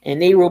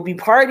 And they will be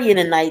partying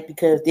tonight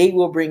because they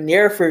will bring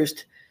their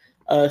first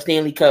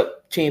Stanley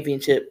Cup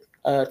championship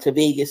to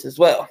Vegas as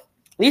well.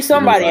 At least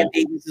somebody in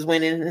Vegas is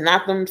winning, and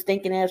not them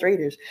stinking ass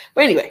Raiders.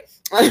 But anyway,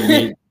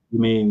 you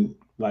mean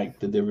like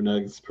the Denver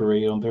Nuggets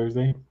parade on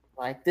Thursday?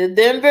 Like the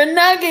Denver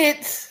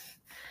Nuggets.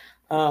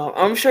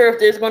 I'm sure if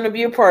there's going to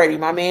be a party,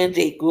 my man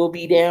Jake will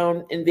be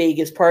down in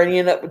Vegas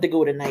partying up with the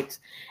Golden Knights,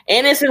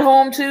 and it's at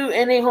home too.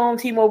 And a home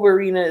T-Mobile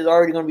Arena is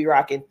already going to be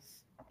rocking.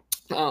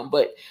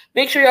 But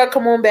make sure y'all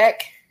come on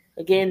back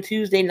again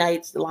Tuesday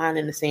nights. The Line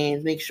in the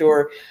Sands. Make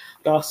sure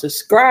y'all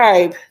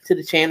subscribe to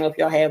the channel if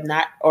y'all have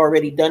not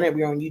already done it.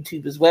 We're on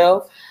YouTube as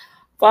well.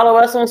 Follow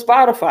us on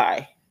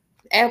Spotify,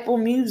 Apple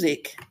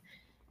Music,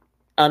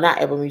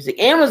 not Apple Music,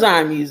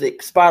 Amazon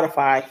Music,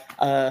 Spotify,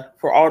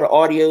 for all the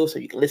audio, so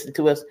you can listen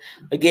to us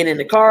again in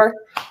the car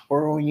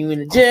or when you in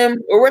the gym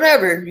or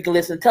whatever. You can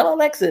listen. Tell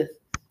Alexa,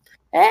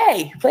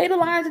 hey, play the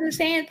Lines in the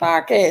Sand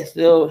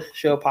podcast.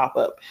 She'll pop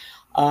up.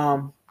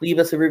 Leave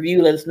us a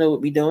review. Let us know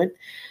what we're doing,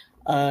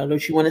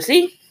 what you want to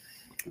see.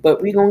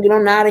 But we're going to get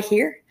on out of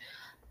here.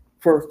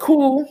 For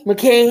Cool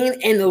McCain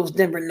and those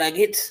Denver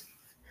Nuggets,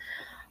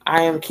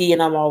 I am Key,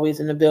 and I'm always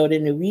in the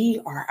building. And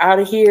we are out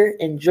of here.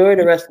 Enjoy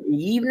the rest of the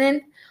evening.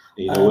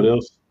 You know what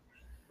else?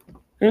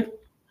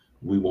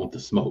 We want the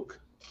smoke.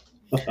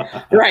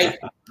 Right.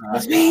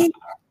 Because we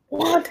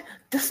want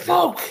the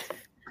smoke.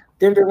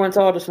 Denver wants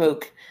all the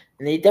smoke.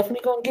 And they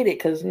definitely going to get it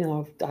because,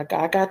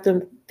 I got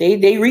them. They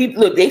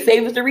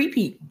favors the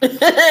repeat.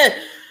 But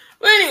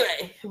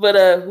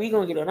anyway, we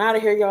going to get on out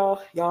of here,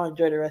 y'all. Y'all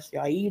enjoy the rest of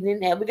y'all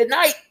evening. Have a good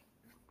night.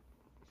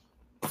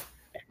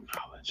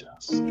 Acknowledge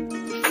us.